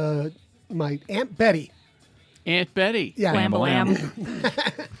 My Aunt Betty Aunt Betty. Yeah. Wham blam.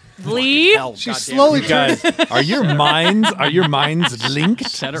 Lee. She slowly Guys, are your minds linked?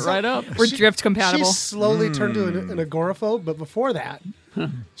 Set it right up. We're drift compatible. She slowly turned to an agoraphobe, but before that,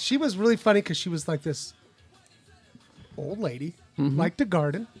 she was really funny because she was like this old lady, liked to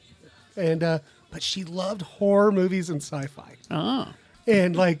garden, and but she loved horror movies and sci-fi. Oh.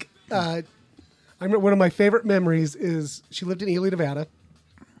 And like, I remember one of my favorite memories is she lived in Ely, Nevada,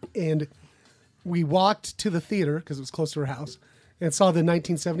 and we walked to the theater because it was close to her house and saw the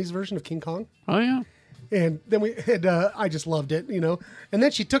 1970s version of King Kong. Oh, yeah. And then we had, I just loved it, you know. And then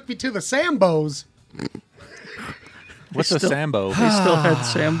she took me to the Sambos. What's a Sambo? They still had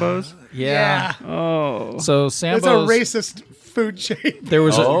Sambos. Yeah. Oh. So It's a Sambo's. racist food chain. There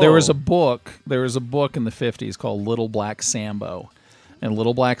was Oh. there was a book in the 50s called Little Black Sambo. And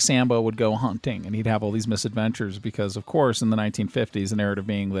Little Black Sambo would go hunting, and he'd have all these misadventures because, of course, in the 1950s, the narrative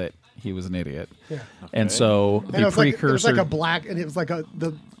being that he was an idiot. Yeah. And so And the it was precursor, like a black, and it was like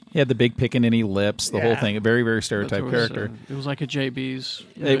the he had the big pickaninny lips, the whole Yeah. thing, a very, very stereotype character. It was like a JB's.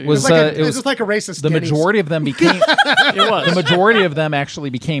 It was it was it was just like a racist. the Denny's. majority of them became It was. the majority of them actually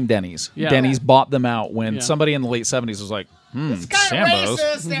became Denny's. Yeah. Denny's bought them out when Yeah. somebody in the late 70s was like, Sambos.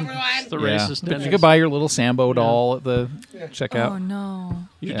 Racist, everyone. the Yeah. racist Denny's. You could buy your little Sambo doll at the checkout. Oh no.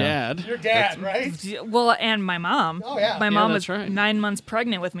 Your Yeah. dad. Your dad, right? Well, and my mom. Oh, yeah. My Yeah, mom that's was right. 9 months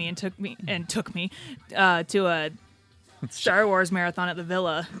pregnant with me and took me to a Star Wars marathon at the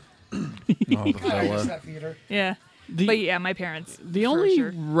Villa. That theater. Yeah. But yeah, my parents. The for only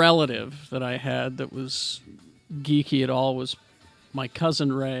sure. relative that I had that was geeky at all was my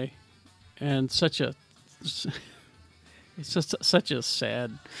cousin Ray, and it's just such a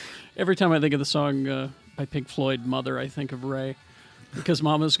sad. Every time I think of the song by Pink Floyd, "Mother," I think of Ray, because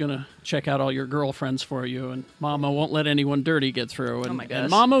Mama's gonna check out all your girlfriends for you, and Mama won't let anyone dirty get through. And, Oh my gosh. and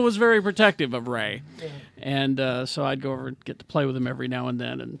Mama was very protective of Ray, and so I'd go over and get to play with him every now and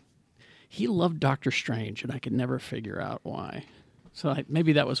then, and he loved Doctor Strange, and I could never figure out why. So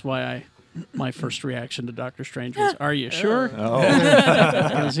maybe that was why my first reaction to Doctor Strange was, "Are you sure?"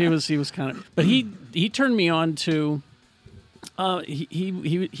 Because he was kind of, but he turned me on to.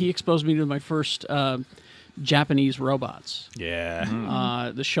 He exposed me to my first Japanese robots,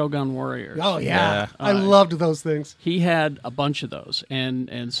 the Shogun Warriors. Oh yeah, I loved those things. He had a bunch of those,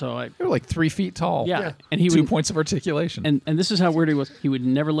 and so I They were like 3 feet tall. yeah, and he 2 would, points of articulation. and this is how weird he was. He would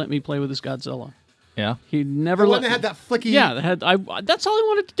never let me play with his Godzilla. yeah. He never The let one that had that flicky. Yeah, that's all I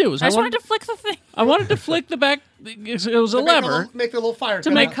wanted to do. Was I just wanted to flick the thing. I wanted to flick the back. It was a lever. Make the little fire. To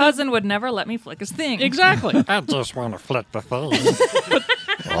come make out. Cousin would never let me flick his thing. Exactly. I just want to flick the thing.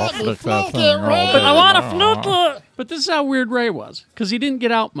 I'll flick flick that it, thing all Ray. day But I want to long. flick it. But this is how weird Ray was, because he didn't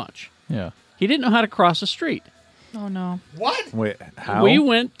get out much. Yeah. He didn't know how to cross a street. Oh no. What? Wait, how? We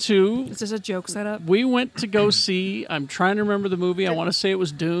went to Is this a joke setup? go see. I'm trying to remember the movie. I want to say it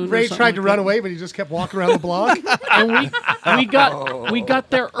was Dune. or Ray something tried to like run that. away, but he just kept walking around the block. and we got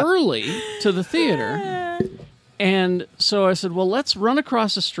there early to the theater, and so I said, "Well, let's run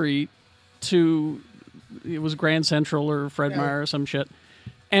across the street to it was Grand Central or Fred Meyer or some shit,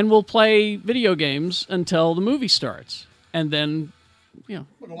 and we'll play video games until the movie starts, and then We'll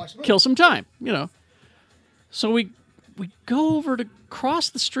go watch the movie. kill some time, you know." So we go over to cross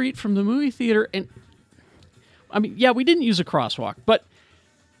the street from the movie theater, and I mean, yeah, we didn't use a crosswalk, but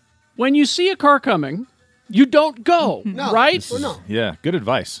when you see a car coming, you don't go, No. right? Well, no. Yeah, good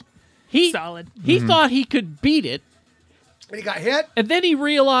advice. He Solid. He thought he could beat it, And he got hit. and then he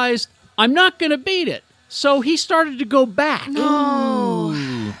realized I'm not going to beat it. So he started to go back. No.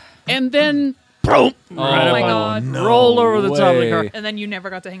 And then Oh my god. rolled over the top of the car. way. And then you never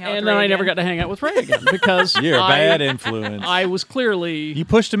got to hang out with And then Ray I never again. got to hang out with Ray again because You're a I- bad influence. I was clearly You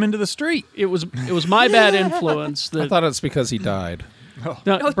pushed him into the street. it was my bad influence I that thought it's because he died.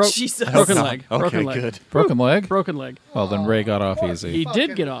 no, Oh, Jesus. broken leg. Okay, Broken leg. good. Broken leg? Broken leg. Well, then Ray got off easy. He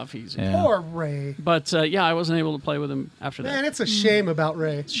did get off easy. Yeah. Poor Ray. But yeah, I wasn't able to play with him after that. Man, it's a shame about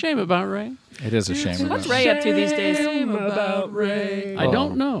Ray. It's a shame about Ray. It is a shame. What's about Ray up to these days? About Ray. I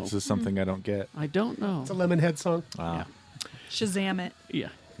don't know. This is something I don't get. I don't know. It's a Lemonhead song. Wow. Shazam it. Yeah.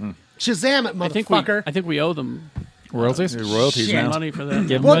 Shazam it, motherfucker. I think we owe them royalties? Royalties some now. money for that.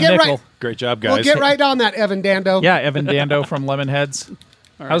 Give him We'll a get nickel. right. Great job, guys. We'll get right on that, Evan Dando. Yeah, Evan Dando from Lemonheads.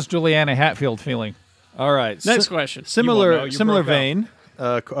 How's Juliana Hatfield feeling? All right. Next question. Similar You similar broke out. vein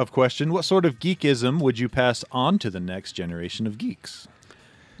of question. What sort of geekism would you pass on to the next generation of geeks?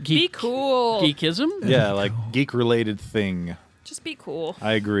 Be cool. Geekism? Yeah, like geek-related thing. Just be cool.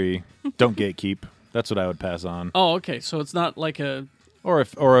 I agree. Don't gatekeep. That's what I would pass on. Oh, okay. So it's not like a Or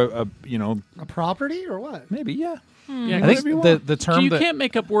a you know, A property or what? maybe yeah. Yeah, I think whatever you the term you that can't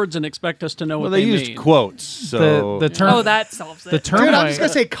make up words and expect us to know Well, what they they used mean. quotes, so the term Oh, that solves it. the term Dude, I'm my- just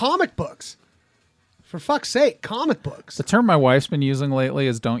gonna say comic books. For fuck's sake, comic books. the term my wife's been using lately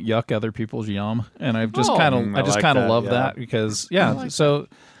is "don't yuck other people's yum," and I've just Oh. kind of I I just like kind of that, love yeah. that because so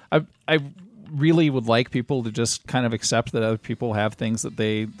I really would like people to just kind of accept that other people have things that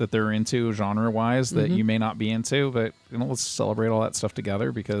they're into genre wise that you may not be into, but let's celebrate all that stuff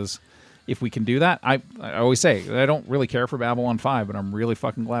together because if we can do that, I always say I don't really care for Babylon 5, but I'm really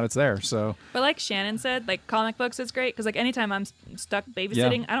fucking glad it's there. So But like Shannon said, like comic books is great because like anytime I'm stuck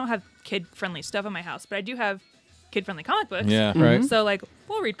babysitting, I don't have kid-friendly stuff in my house, but I do have kid-friendly comic books. yeah, right, So like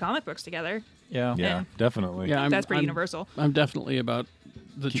we'll read comic books together. yeah, yeah, definitely. Yeah, That's pretty universal. I'm definitely about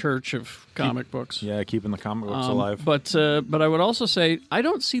the church of comic books. Yeah, keeping the comic books alive. But I would also say I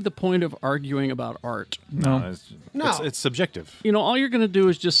don't see the point of arguing about art. no. It's subjective. You know, all you're going to do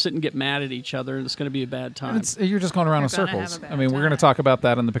is just sit and get mad at each other, and it's going to be a bad time. You're just going around in You're gonna have circles. a bad I mean, we're going to time. talk about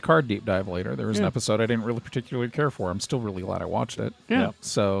that in the Picard deep dive later. There was an Yeah. episode I didn't really particularly care for. I'm still really glad I watched it. Yeah.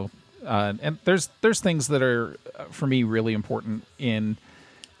 So, and there's things that are for me really important in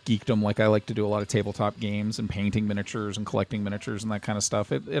geekdom. Like I like to do a lot of tabletop games and painting miniatures and collecting miniatures and that kind of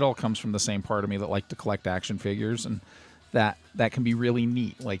stuff. It all comes from the same part of me that like to collect action figures and. That can be really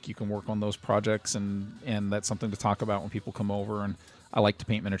neat. Like you can work on those projects and that's something to talk about when people come over. And I like to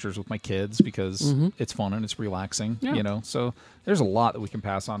paint miniatures with my kids because it's fun and it's relaxing. Yeah. You know, so there's a lot that we can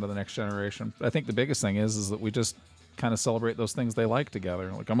pass on to the next generation. I think the biggest thing is that we just kind of celebrate those things they like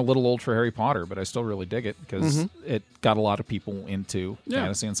together. Like I'm a little old for Harry Potter, but I still really dig it because it got a lot of people into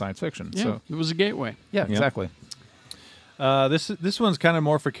fantasy and science fiction. yeah, So it was a gateway. yeah, exactly. This one's kind of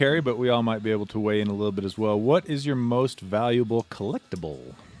more for Carrie, but we all might be able to weigh in a little bit as well. What is your most valuable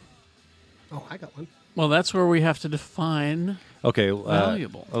collectible? Oh, I got one. Well, that's where we have to define. Okay,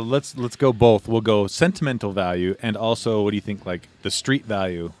 Valuable. Let's go both. We'll go sentimental value, and also what do you think, like the street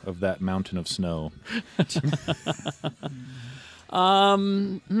value of that mountain of snow? Let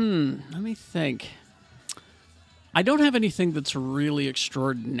me think. I don't have anything that's really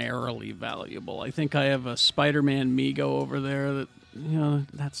extraordinarily valuable. I think I have a Spider-Man Mego over there that, you know,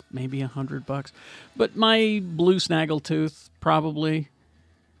 that's maybe $100. But my blue snaggletooth, probably.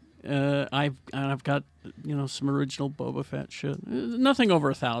 I've got, you know, some original Boba Fett shit. Nothing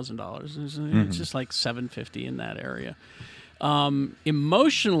over $1,000. It's just like $750 in that area.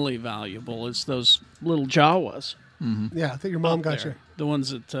 Emotionally valuable is those little Jawas. Yeah, I think your mom got there. you. The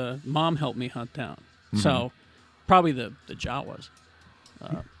ones that Mom helped me hunt down. So probably the Jawas.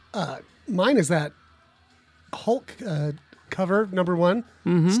 Mine is that Hulk cover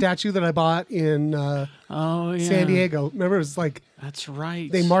 #1 statue that I bought in Oh yeah, San Diego. Remember, it was like That's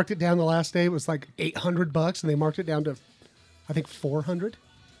right. they marked it down the last day. It was like $800, and they marked it down to, I think, $400.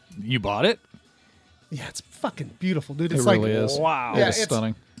 You bought it? Yeah, it's fucking beautiful, dude. It It's really like is. Wow. Yeah, It's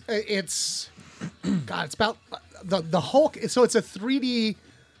stunning. It's God. It's about the Hulk. So it's a 3D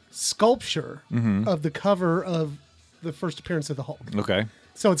sculpture of the cover of the first appearance of the Hulk. Okay.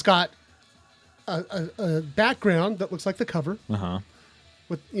 So it's got a background that looks like the cover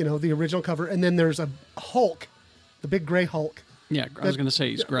with, you know, the original cover, and then there's a Hulk, the big gray Hulk. yeah, I was going to say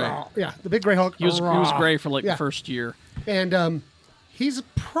he's gray. Yeah, the big gray Hulk. He was gray for like Yeah. the first year. And he's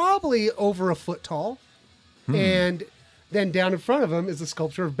probably over a foot tall, and then down in front of him is a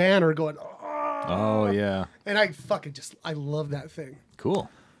sculpture of Banner going. Oh yeah. And I love that thing. Cool.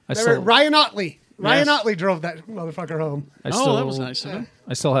 I Remember, still, Ryan Otley. Ryan Yes. Otley drove that motherfucker home. I Oh, still, that was nice of him.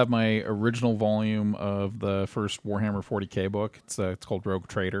 I still have my original volume of the first Warhammer 40K book. It's called Rogue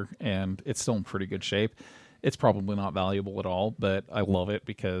Trader, and it's still in pretty good shape. It's probably not valuable at all, but I love it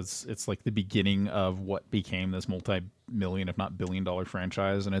because it's like the beginning of what became this multi-million, if not billion-dollar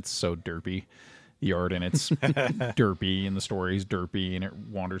franchise, and it's so derpy. The art in it's derpy, and the story's derpy, and it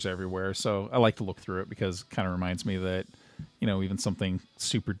wanders everywhere. So I like to look through it because it kind of reminds me that, you know, even something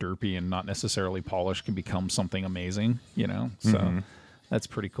super derpy and not necessarily polished can become something amazing, you know? So that's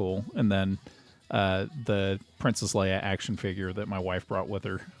pretty cool. And then the Princess Leia action figure that my wife brought with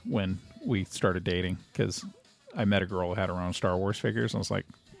her when we started dating, because I met a girl who had her own Star Wars figures, and I was like,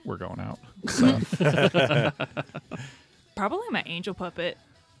 we're going out. So Probably my angel puppet.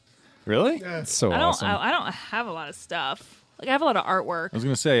 Really? it's so I don't. awesome. I don't have a lot of stuff. Like I have a lot of artwork. I was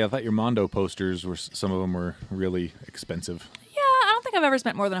gonna say, I thought your Mondo posters were some of them were really expensive. Yeah, I don't think I've ever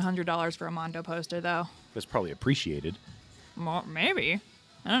spent more than $100 for a Mondo poster, though. That's probably appreciated. Maybe.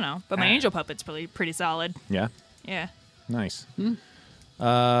 I don't know. But my angel puppet's pretty solid. Yeah. Yeah. Nice.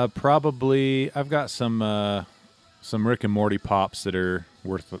 Probably I've got some Rick and Morty pops that are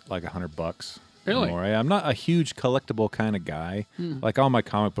worth like $100. Really? anymore. I'm not a huge collectible kind of guy. Like all my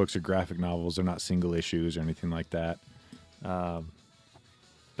comic books are graphic novels. They're not single issues or anything like that.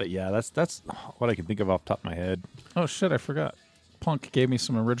 But yeah, that's what I can think of off the top of my head. Oh shit, I forgot. Punk gave me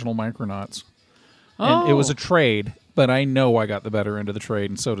some original Micronauts. And it was a trade, but I know I got the better end of the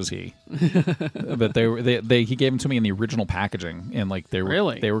trade, and so does he. But he gave them to me in the original packaging, and like they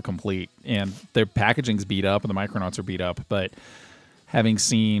were complete, and their packaging's beat up, and the Micronauts are beat up. But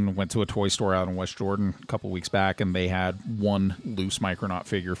went to a toy store out in West Jordan a couple weeks back, and they had one loose Micronaut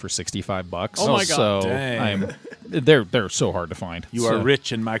figure for $65. Oh my God. So Dang. they're so hard to find. You are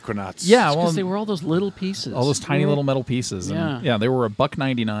rich in Micronauts. Yeah, Because they were all those little pieces. all those tiny little metal pieces. Yeah. And yeah, they were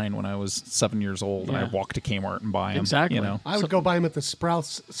 $1.99 when I was 7 years old, and I Yeah. walked to Kmart and buy them. Exactly. You know, I would go buy them at the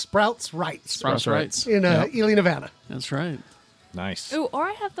Sprouts Rights Sprouts Rights. in Ely, Nevada. That's right. Nice. Ooh, or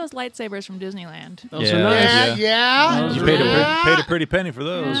I have those lightsabers from Disneyland. Those Yeah. are nice. Yeah, yeah. Those You are paid really- paid a pretty penny for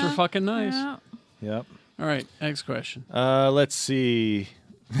those. Those are fucking nice. Yeah. Yep. All right, next question. Let's see.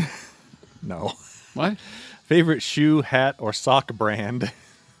 No. What? Favorite shoe, hat, or sock brand?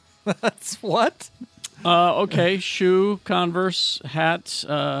 That's what? Okay, shoe, Converse, hat,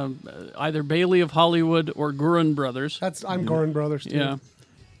 either Bailey of Hollywood or Gurin Brothers. I'm Gorin Brothers too. Yeah.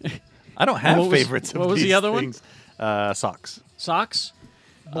 I don't have What was- favorites. what of was the these other one? things. Socks. Socks?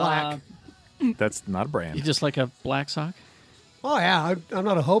 Black. That's not a brand. You just like a black sock? Oh yeah, I'm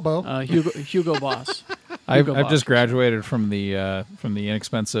not a hobo. Hugo Boss. I've Hugo just Boss. graduated from the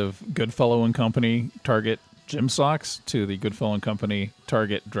inexpensive Goodfellow and Company Target gym socks to the Goodfellow and Company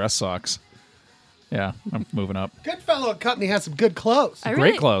Target dress socks. Yeah, I'm moving up. Goodfellow Company has some good clothes.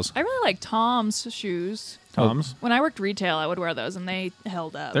 Great clothes. I really like Tom's shoes. Tom's. When I worked retail, I would wear those, and they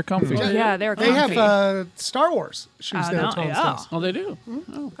held up. They're comfy. Yeah, they're They comfy. have Star Wars shoes Oh, now. no, Tom's yeah. does. Oh, they do?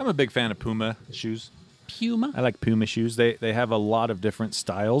 I'm a big fan of Puma shoes. Puma? I like Puma shoes. They have a lot of different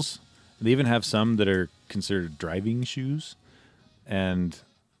styles. They even have some that are considered driving shoes, and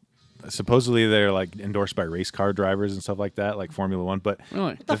supposedly they're like endorsed by race car drivers and stuff like that, like Formula One. But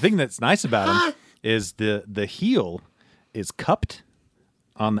Really? the thing that's nice about them is the heel is cupped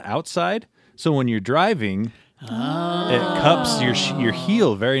on the outside, so when you're driving, it cups your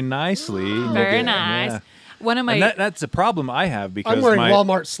heel very nicely. Very nice. Yeah. One of my And that's a problem I have because I'm wearing my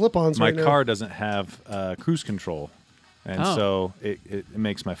Walmart slip-ons my right now. car doesn't have cruise control, and Oh. so it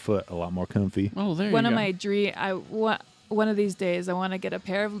makes my foot a lot more comfy. Oh, there one you of go. my one of these days I want to get a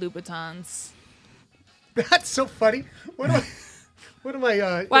pair of Louboutins. That's so funny. What am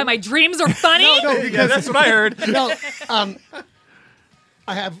I? Why my dreams are funny? No, because That's what I heard. no.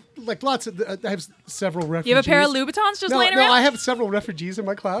 I have like lots of. I have several refugees. You have a pair of Louboutins just No, laying no, around? I have several refugees in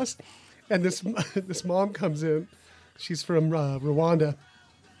my class, and this mom comes in. She's from Rwanda.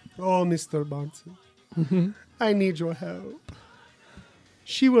 Oh, Mr. Bonson, I need your help.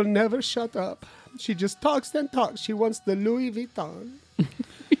 She will never shut up. She just talks and talks. She wants the Louis Vuitton.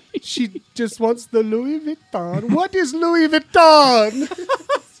 She just wants the Louis Vuitton. What is Louis Vuitton?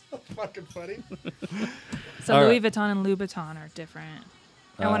 So fucking funny. So All Louis right. Vuitton and Louboutin are different.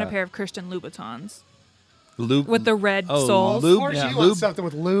 I want a pair of Christian Louboutins Lube, with the red oh, soles. Of course, yeah. you want something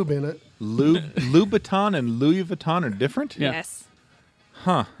with lube in it. Louboutin and Louis Vuitton are different. Yeah. Yes.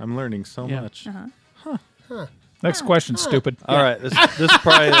 Huh. I'm learning so Yeah. much. Next question, stupid. All right. This is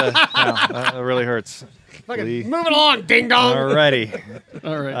probably that really hurts. Fucking Lee. moving along, ding dong. Alrighty.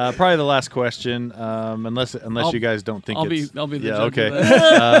 All right. Probably the last question, unless I'll- you guys don't think I'll be it's. the yeah. judge Okay. of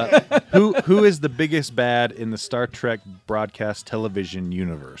that. Who is the biggest bad in the Star Trek broadcast television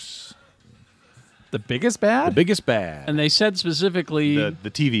universe? The biggest bad? The biggest bad. And they said specifically the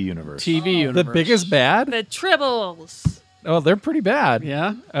TV universe. TV universe. The biggest bad? The Tribbles. Oh, they're pretty bad.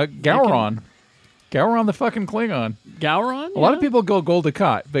 Yeah. Gowron. Gowron the fucking Klingon. Gowron? A lot of people go Gul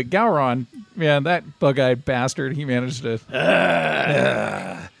Dukat, but Gowron, man, that bug-eyed bastard, he managed to...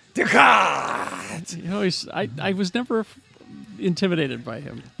 You know, I was never intimidated by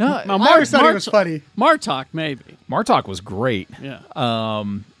him. No, Now, I always thought he was funny. Martok, maybe. Martok was great. Yeah.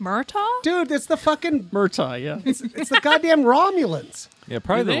 Murtaugh? Dude, it's the fucking Murtaugh, yeah. it's the goddamn Romulans. Yeah,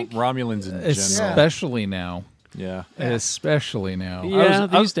 probably the You think? Romulans in general. Especially now. Yeah. Especially now. Yeah,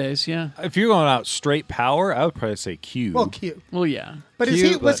 I these days, yeah. If you're going out straight power, I would probably say Q. Well, cute. Well, yeah. But is Cute,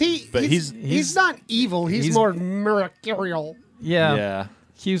 he? Was but- he? but he's not evil. He's more mercurial. Yeah. Yeah.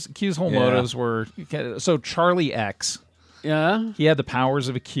 Q's whole Yeah. motives were... So Charlie X, Yeah. he had the powers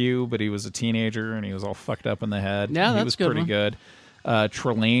of a Q, but he was a teenager, and he was all fucked up in the head. Yeah, he that's was a good pretty one. good.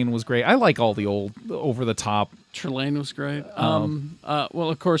 Trelane was great. I like all the old, over-the-top Trelane was great. Well,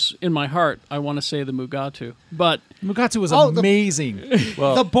 of course, in my heart, I want to say the Mugatu, but Mugatu was Oh, the- amazing.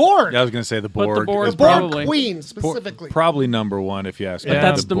 Well, The Borg. I was going to say the But the Borg. Borg is is Borg probably- Queen, specifically. probably number one if you ask me. Yeah.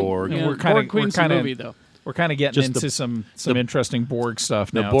 that's the Borg. Yeah, We're kinda- Borg Queen's we're kinda- the movie, though. We're kind of getting Just into some interesting Borg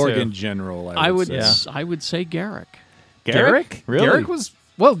stuff The now. Borg too. in general, I would say. I would say Garrick. Garrick? Really? Garrick was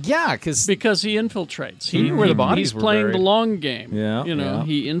yeah, because Because he infiltrates. He knew where the bodies He's were playing buried. the long game. Yeah, You know, yeah.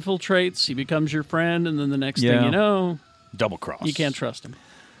 he infiltrates, he becomes your friend, and then the next Yeah. thing you know, Double cross. you can't trust him.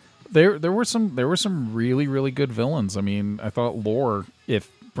 there were some really really good villains. I mean, I thought Lore, if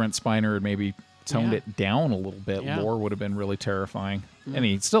Brent Spiner had maybe toned Yeah. it down a little bit, Yeah. Lore would have been really terrifying, and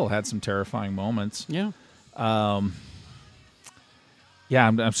he still had some terrifying moments. Yeah. Yeah,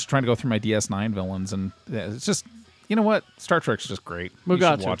 I'm just trying to go through my DS9 villains, and it's just, you know what, Star Trek's just great. You should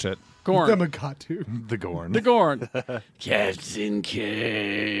Mugatu. watch it. The Gorn. Mugatu. The Gorn. The Gorn. Captain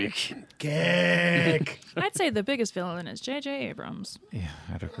Cake. Gag. I'd say the biggest villain is J.J. Abrams. Yeah,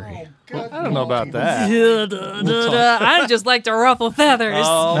 I'd agree. I don't know about that. I just like to ruffle feathers.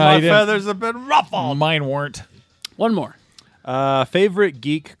 Oh, No, my you didn't. feathers have been ruffled. Mine weren't. One more. Favorite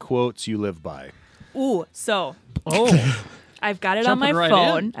geek quotes you live by? Ooh, so Oh. I've got it on my Jumping right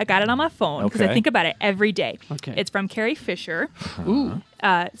phone. in. I got it on my phone because I Okay. think about it every day. Okay. It's from Carrie Fisher. Ooh.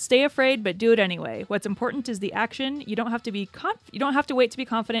 Stay afraid, but do it anyway. What's important is the action. You don't have to be you don't have to wait to be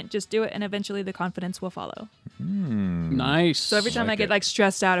confident. Just do it, and eventually the confidence will follow. Nice. So every time I like get it. like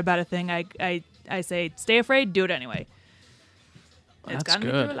stressed out about a thing, I say, stay afraid, do it anyway. It's That's gotten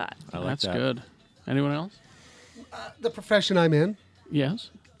me good. through a lot. I like That's that. good. Anyone else? The profession I'm in. Yes.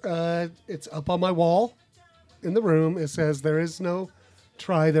 It's up on my wall in the room. It says there is no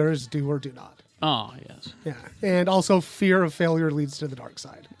try, there is do or do not. Oh, yes. Yeah. And also fear of failure leads to the dark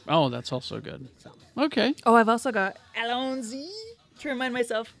side. Oh, that's also good. Okay. Oh, I've also got Alonzi to remind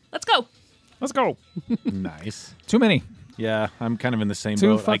myself. Let's go. Let's go. Nice. Too many. Yeah, I'm kind of in the same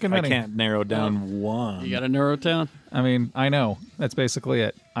Too boat. fucking I many. can't narrow down one. You got to narrow it down. I mean, I know. That's basically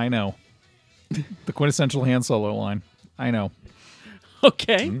it. I know. The quintessential Han Solo line. I know.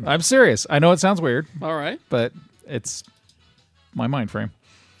 Okay. I'm serious. I know it sounds weird, All right. but it's my mind frame.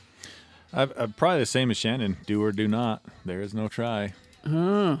 I'm probably the same as Shannon. Do or do not. There is no try.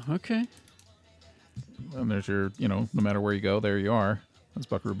 Oh, okay. And there's your, no matter where you go, there you are. That's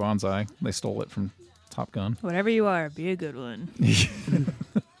Buckaroo Banzai. They stole it from Top Gun. Whatever you are, be a good one.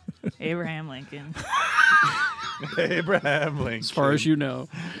 Abraham Lincoln. Abraham Lincoln. As far as you know.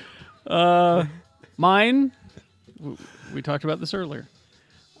 Mine, we talked about this earlier,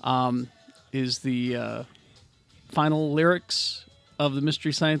 is the final lyrics of the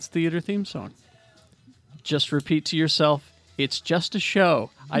Mystery Science Theater theme song. Just repeat to yourself, it's just a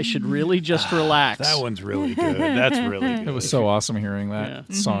show. I should really just relax. That one's really good. That's really good. It was so awesome hearing that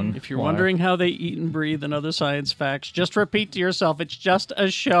Yeah. song. If you're live. wondering how they eat and breathe and other science facts, just repeat to yourself, it's just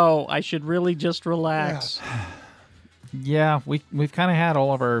a show. I should really just relax. Yeah, we've kind of had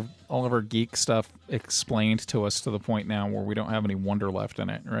all of our geek stuff explained to us to the point now where we don't have any wonder left in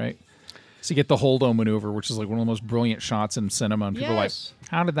it, right? So you get the Holdo maneuver, which is like one of the most brilliant shots in cinema, and people are like, Yes.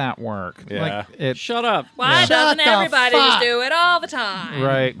 "How did that work?" Yeah. Like, Shut up. Why Shut doesn't the everybody just fuck. do it all the time?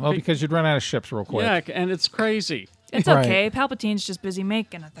 right. Well, because you'd run out of ships real quick. Yeah, and it's crazy. It's Right. okay. Palpatine's just busy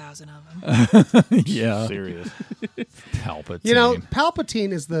making 1,000 of them. Yeah. Serious. Palpatine. You know,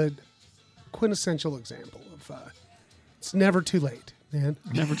 Palpatine is the quintessential example of it's never too late, man.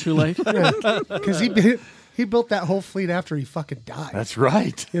 Never too late. Because he built that whole fleet after he fucking died. That's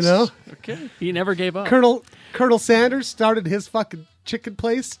right. you know, Okay. He never gave up. Colonel Sanders started his fucking chicken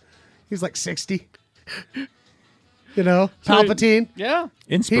place. He's like 60. You know, Palpatine. Yeah.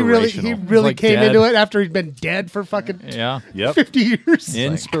 He Inspirational. really like came dead. into it after he'd been dead for fucking Yeah. Yep. 50 years.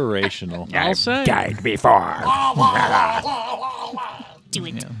 Inspirational. I'll say. Died before.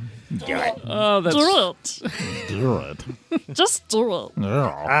 Oh, that's Do it. Do it. Just do it.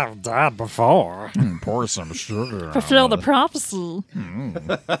 Yeah. I've died before. Pour some sugar. Fulfill the prophecy.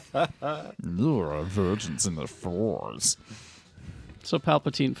 You're a virgins in the fours. so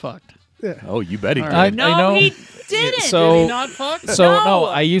Palpatine fucked. Oh, you bet he did. I No, know. he didn't. So- Did he not fuck? So no, No.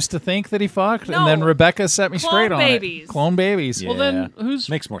 I used to think that he fucked, and then No. Rebecca set me Clone straight on babies. it. Clone babies. Yeah. Well, then who's?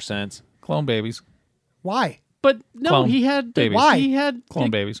 Makes more sense. Clone babies. Why? But no, Clone he had babies. Why? He had Clone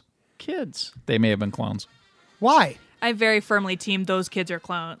babies. kids. They may have been clones. Why? I very firmly team those kids are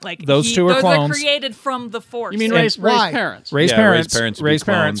clone. Like Those two are those clones. are created from the Force. You mean And raised why? parents? Raised Yeah, parents. raised parents would be Raised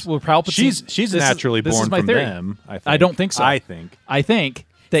parents. clones. Well, Palpatine. She's this is- naturally this is born my from theory. them. I think. I don't think so. I think. I think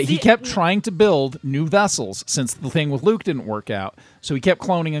that he See- kept trying to build new vessels since the thing with Luke didn't work out. So he kept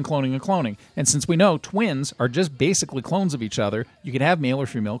cloning and cloning and cloning. And since we know twins are just basically clones of each other, you can have male or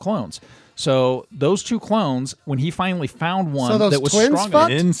female clones. So those two clones, when he finally found one So those that was twins strong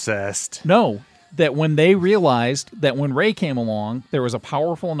fucked? Incest. No, that when they realized that when Ray came along, there was a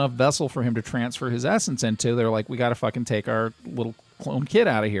powerful enough vessel for him to transfer his essence into, they're like, we got to fucking take our little clone kid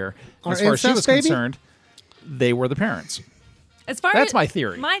out of here. Our As far as she incest was baby? concerned, they were the parents. As far That's as my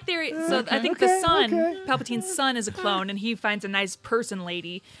theory. My theory. So I think the son, Palpatine's son, is a clone, and he finds a nice person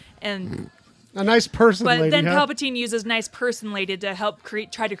lady, and A nice person but lady. then huh? Palpatine uses nice person lady to help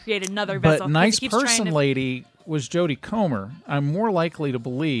try to create another But vessel. 'cause nice he keeps trying person to- lady was Jodie Comer. I'm more likely to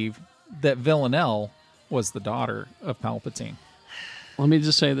believe that Villanelle was the daughter of Palpatine. Let me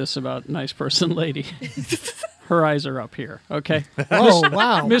just say this about nice person lady. Her eyes are up here, okay? Oh,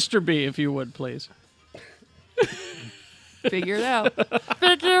 wow. Mr. B, if you would, please. Figure it out.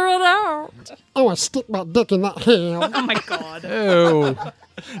 Figure it out. I want to stick my dick in that ham. Oh my god. Oh,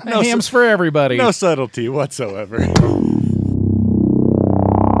 hams for everybody. No subtlety whatsoever.